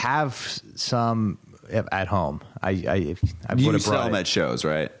 I have some at home. I You would have sell brought them it. at shows,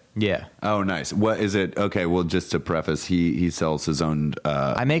 right? Yeah. Oh, nice. What is it? Okay, well, just to preface, he sells his own.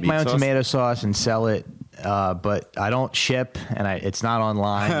 I make meat my own sauce? tomato sauce and sell it, but I don't ship, and it's not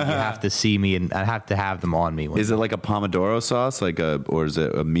online. You have to see me, and I have to have them on me. Is it like a pomodoro sauce, or is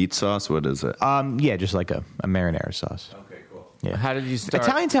it a meat sauce? What is it? Yeah, just like a marinara sauce. Okay, cool. Yeah. How did you start?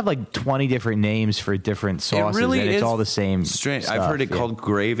 Italians have like 20 different names for different sauces, and it's is all the same. Strange. stuff, I've heard it yeah. called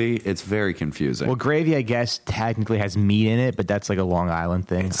gravy. It's very confusing. Well, gravy, I guess, technically has meat in it, but that's like a Long Island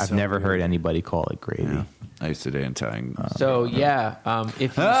thing. It's I've so never weird. heard anybody call it gravy. Yeah. I used to date Italian. So,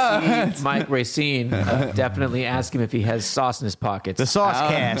 if you see Mike Racine, definitely ask him if he has sauce in his pockets. The Sauce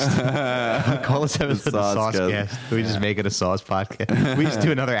Cast. Call us episode the Sauce Sauce Cast. Cast. We just make it a sauce podcast. We just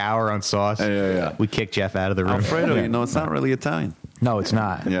do another hour on sauce. Yeah. We kick Jeff out of the room. Alfredo, you know, it's not really Italian. No, it's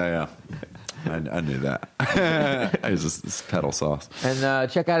not. Yeah. I knew that. It's just pedal sauce. And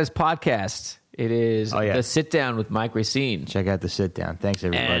check out his podcast. It is The Sit Down with Mike Racine. Check out the sit down. Thanks,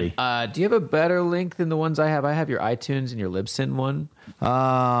 everybody. And, do you have a better link than the ones I have? I have your iTunes and your Libsyn one.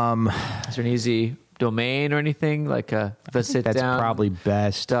 Is there an easy domain or anything like the sit That's down probably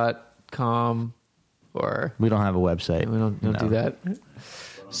best. .com or We don't have a website. we don't No. do that.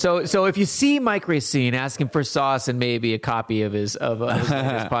 So if you see Mike Racine, ask him for sauce and maybe a copy of his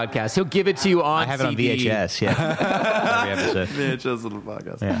podcast. He'll give it to you on I have it on CD. VHS. Yeah. Every episode. VHS of the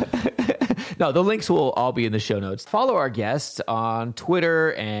podcast. Yeah. No, the links will all be in the show notes. Follow our guests on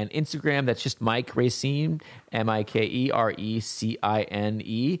Twitter and Instagram. That's just Mike Racine,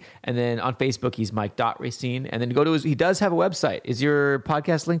 MikeRecine. And then on Facebook, he's Mike.Racine. And then go to he does have a website. Is your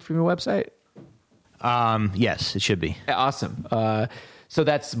podcast linked from your website? Yes, it should be. Yeah, awesome. So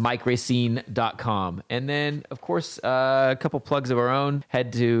that's MikeRacine.com. And then, of course, a couple plugs of our own.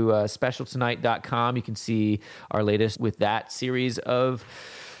 Head to specialtonight.com. You can see our latest with that series of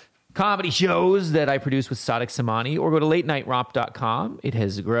comedy shows that I produce with Sadek Samani, or go to latenighromp.com. It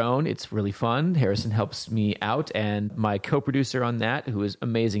has grown. It's really fun. Harrison helps me out, and my co-producer on that, who is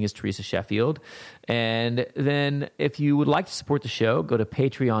amazing, is Teresa Sheffield. And then if you would like to support the show, go to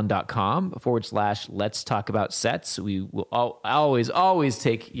patreon.com/Let's Talk About Sets. We will always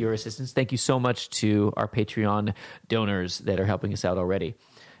take your assistance. Thank you so much to our Patreon donors that are helping us out already.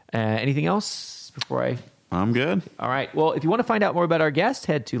 Anything else before I... I'm good. All right. Well, if you want to find out more about our guest,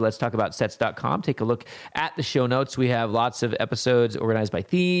 head to letstalkaboutsets.com. Take a look at the show notes. We have lots of episodes organized by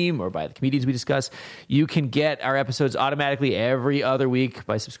theme or by the comedians we discuss. You can get our episodes automatically every other week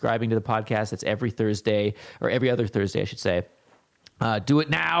by subscribing to the podcast. That's every Thursday, or every other Thursday, I should say. Do it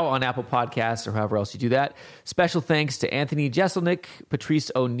now on Apple Podcasts or however else you do that. Special thanks to Anthony Jeselnik,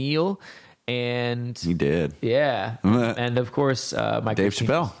 Patrice O'Neill, and He did. yeah, and of course Mike Dave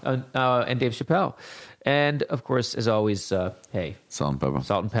Chappelle. And Dave Chappelle, and of course, as always, hey, Salt and pepper.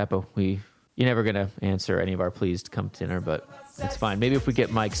 Salt and Pepper. You're never gonna answer any of our pleas to come to dinner, but that's fine. Maybe if we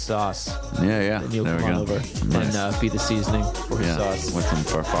get Mike's sauce, Yeah. then you'll There we come on go. over Nice. and be the seasoning for his Yeah. sauce. With some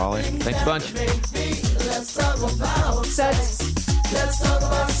farfalle. Thanks a bunch. Let's talk about sex. Let's talk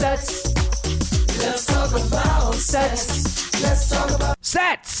about sex. Let's talk about sex. Let's talk about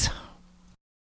Sets.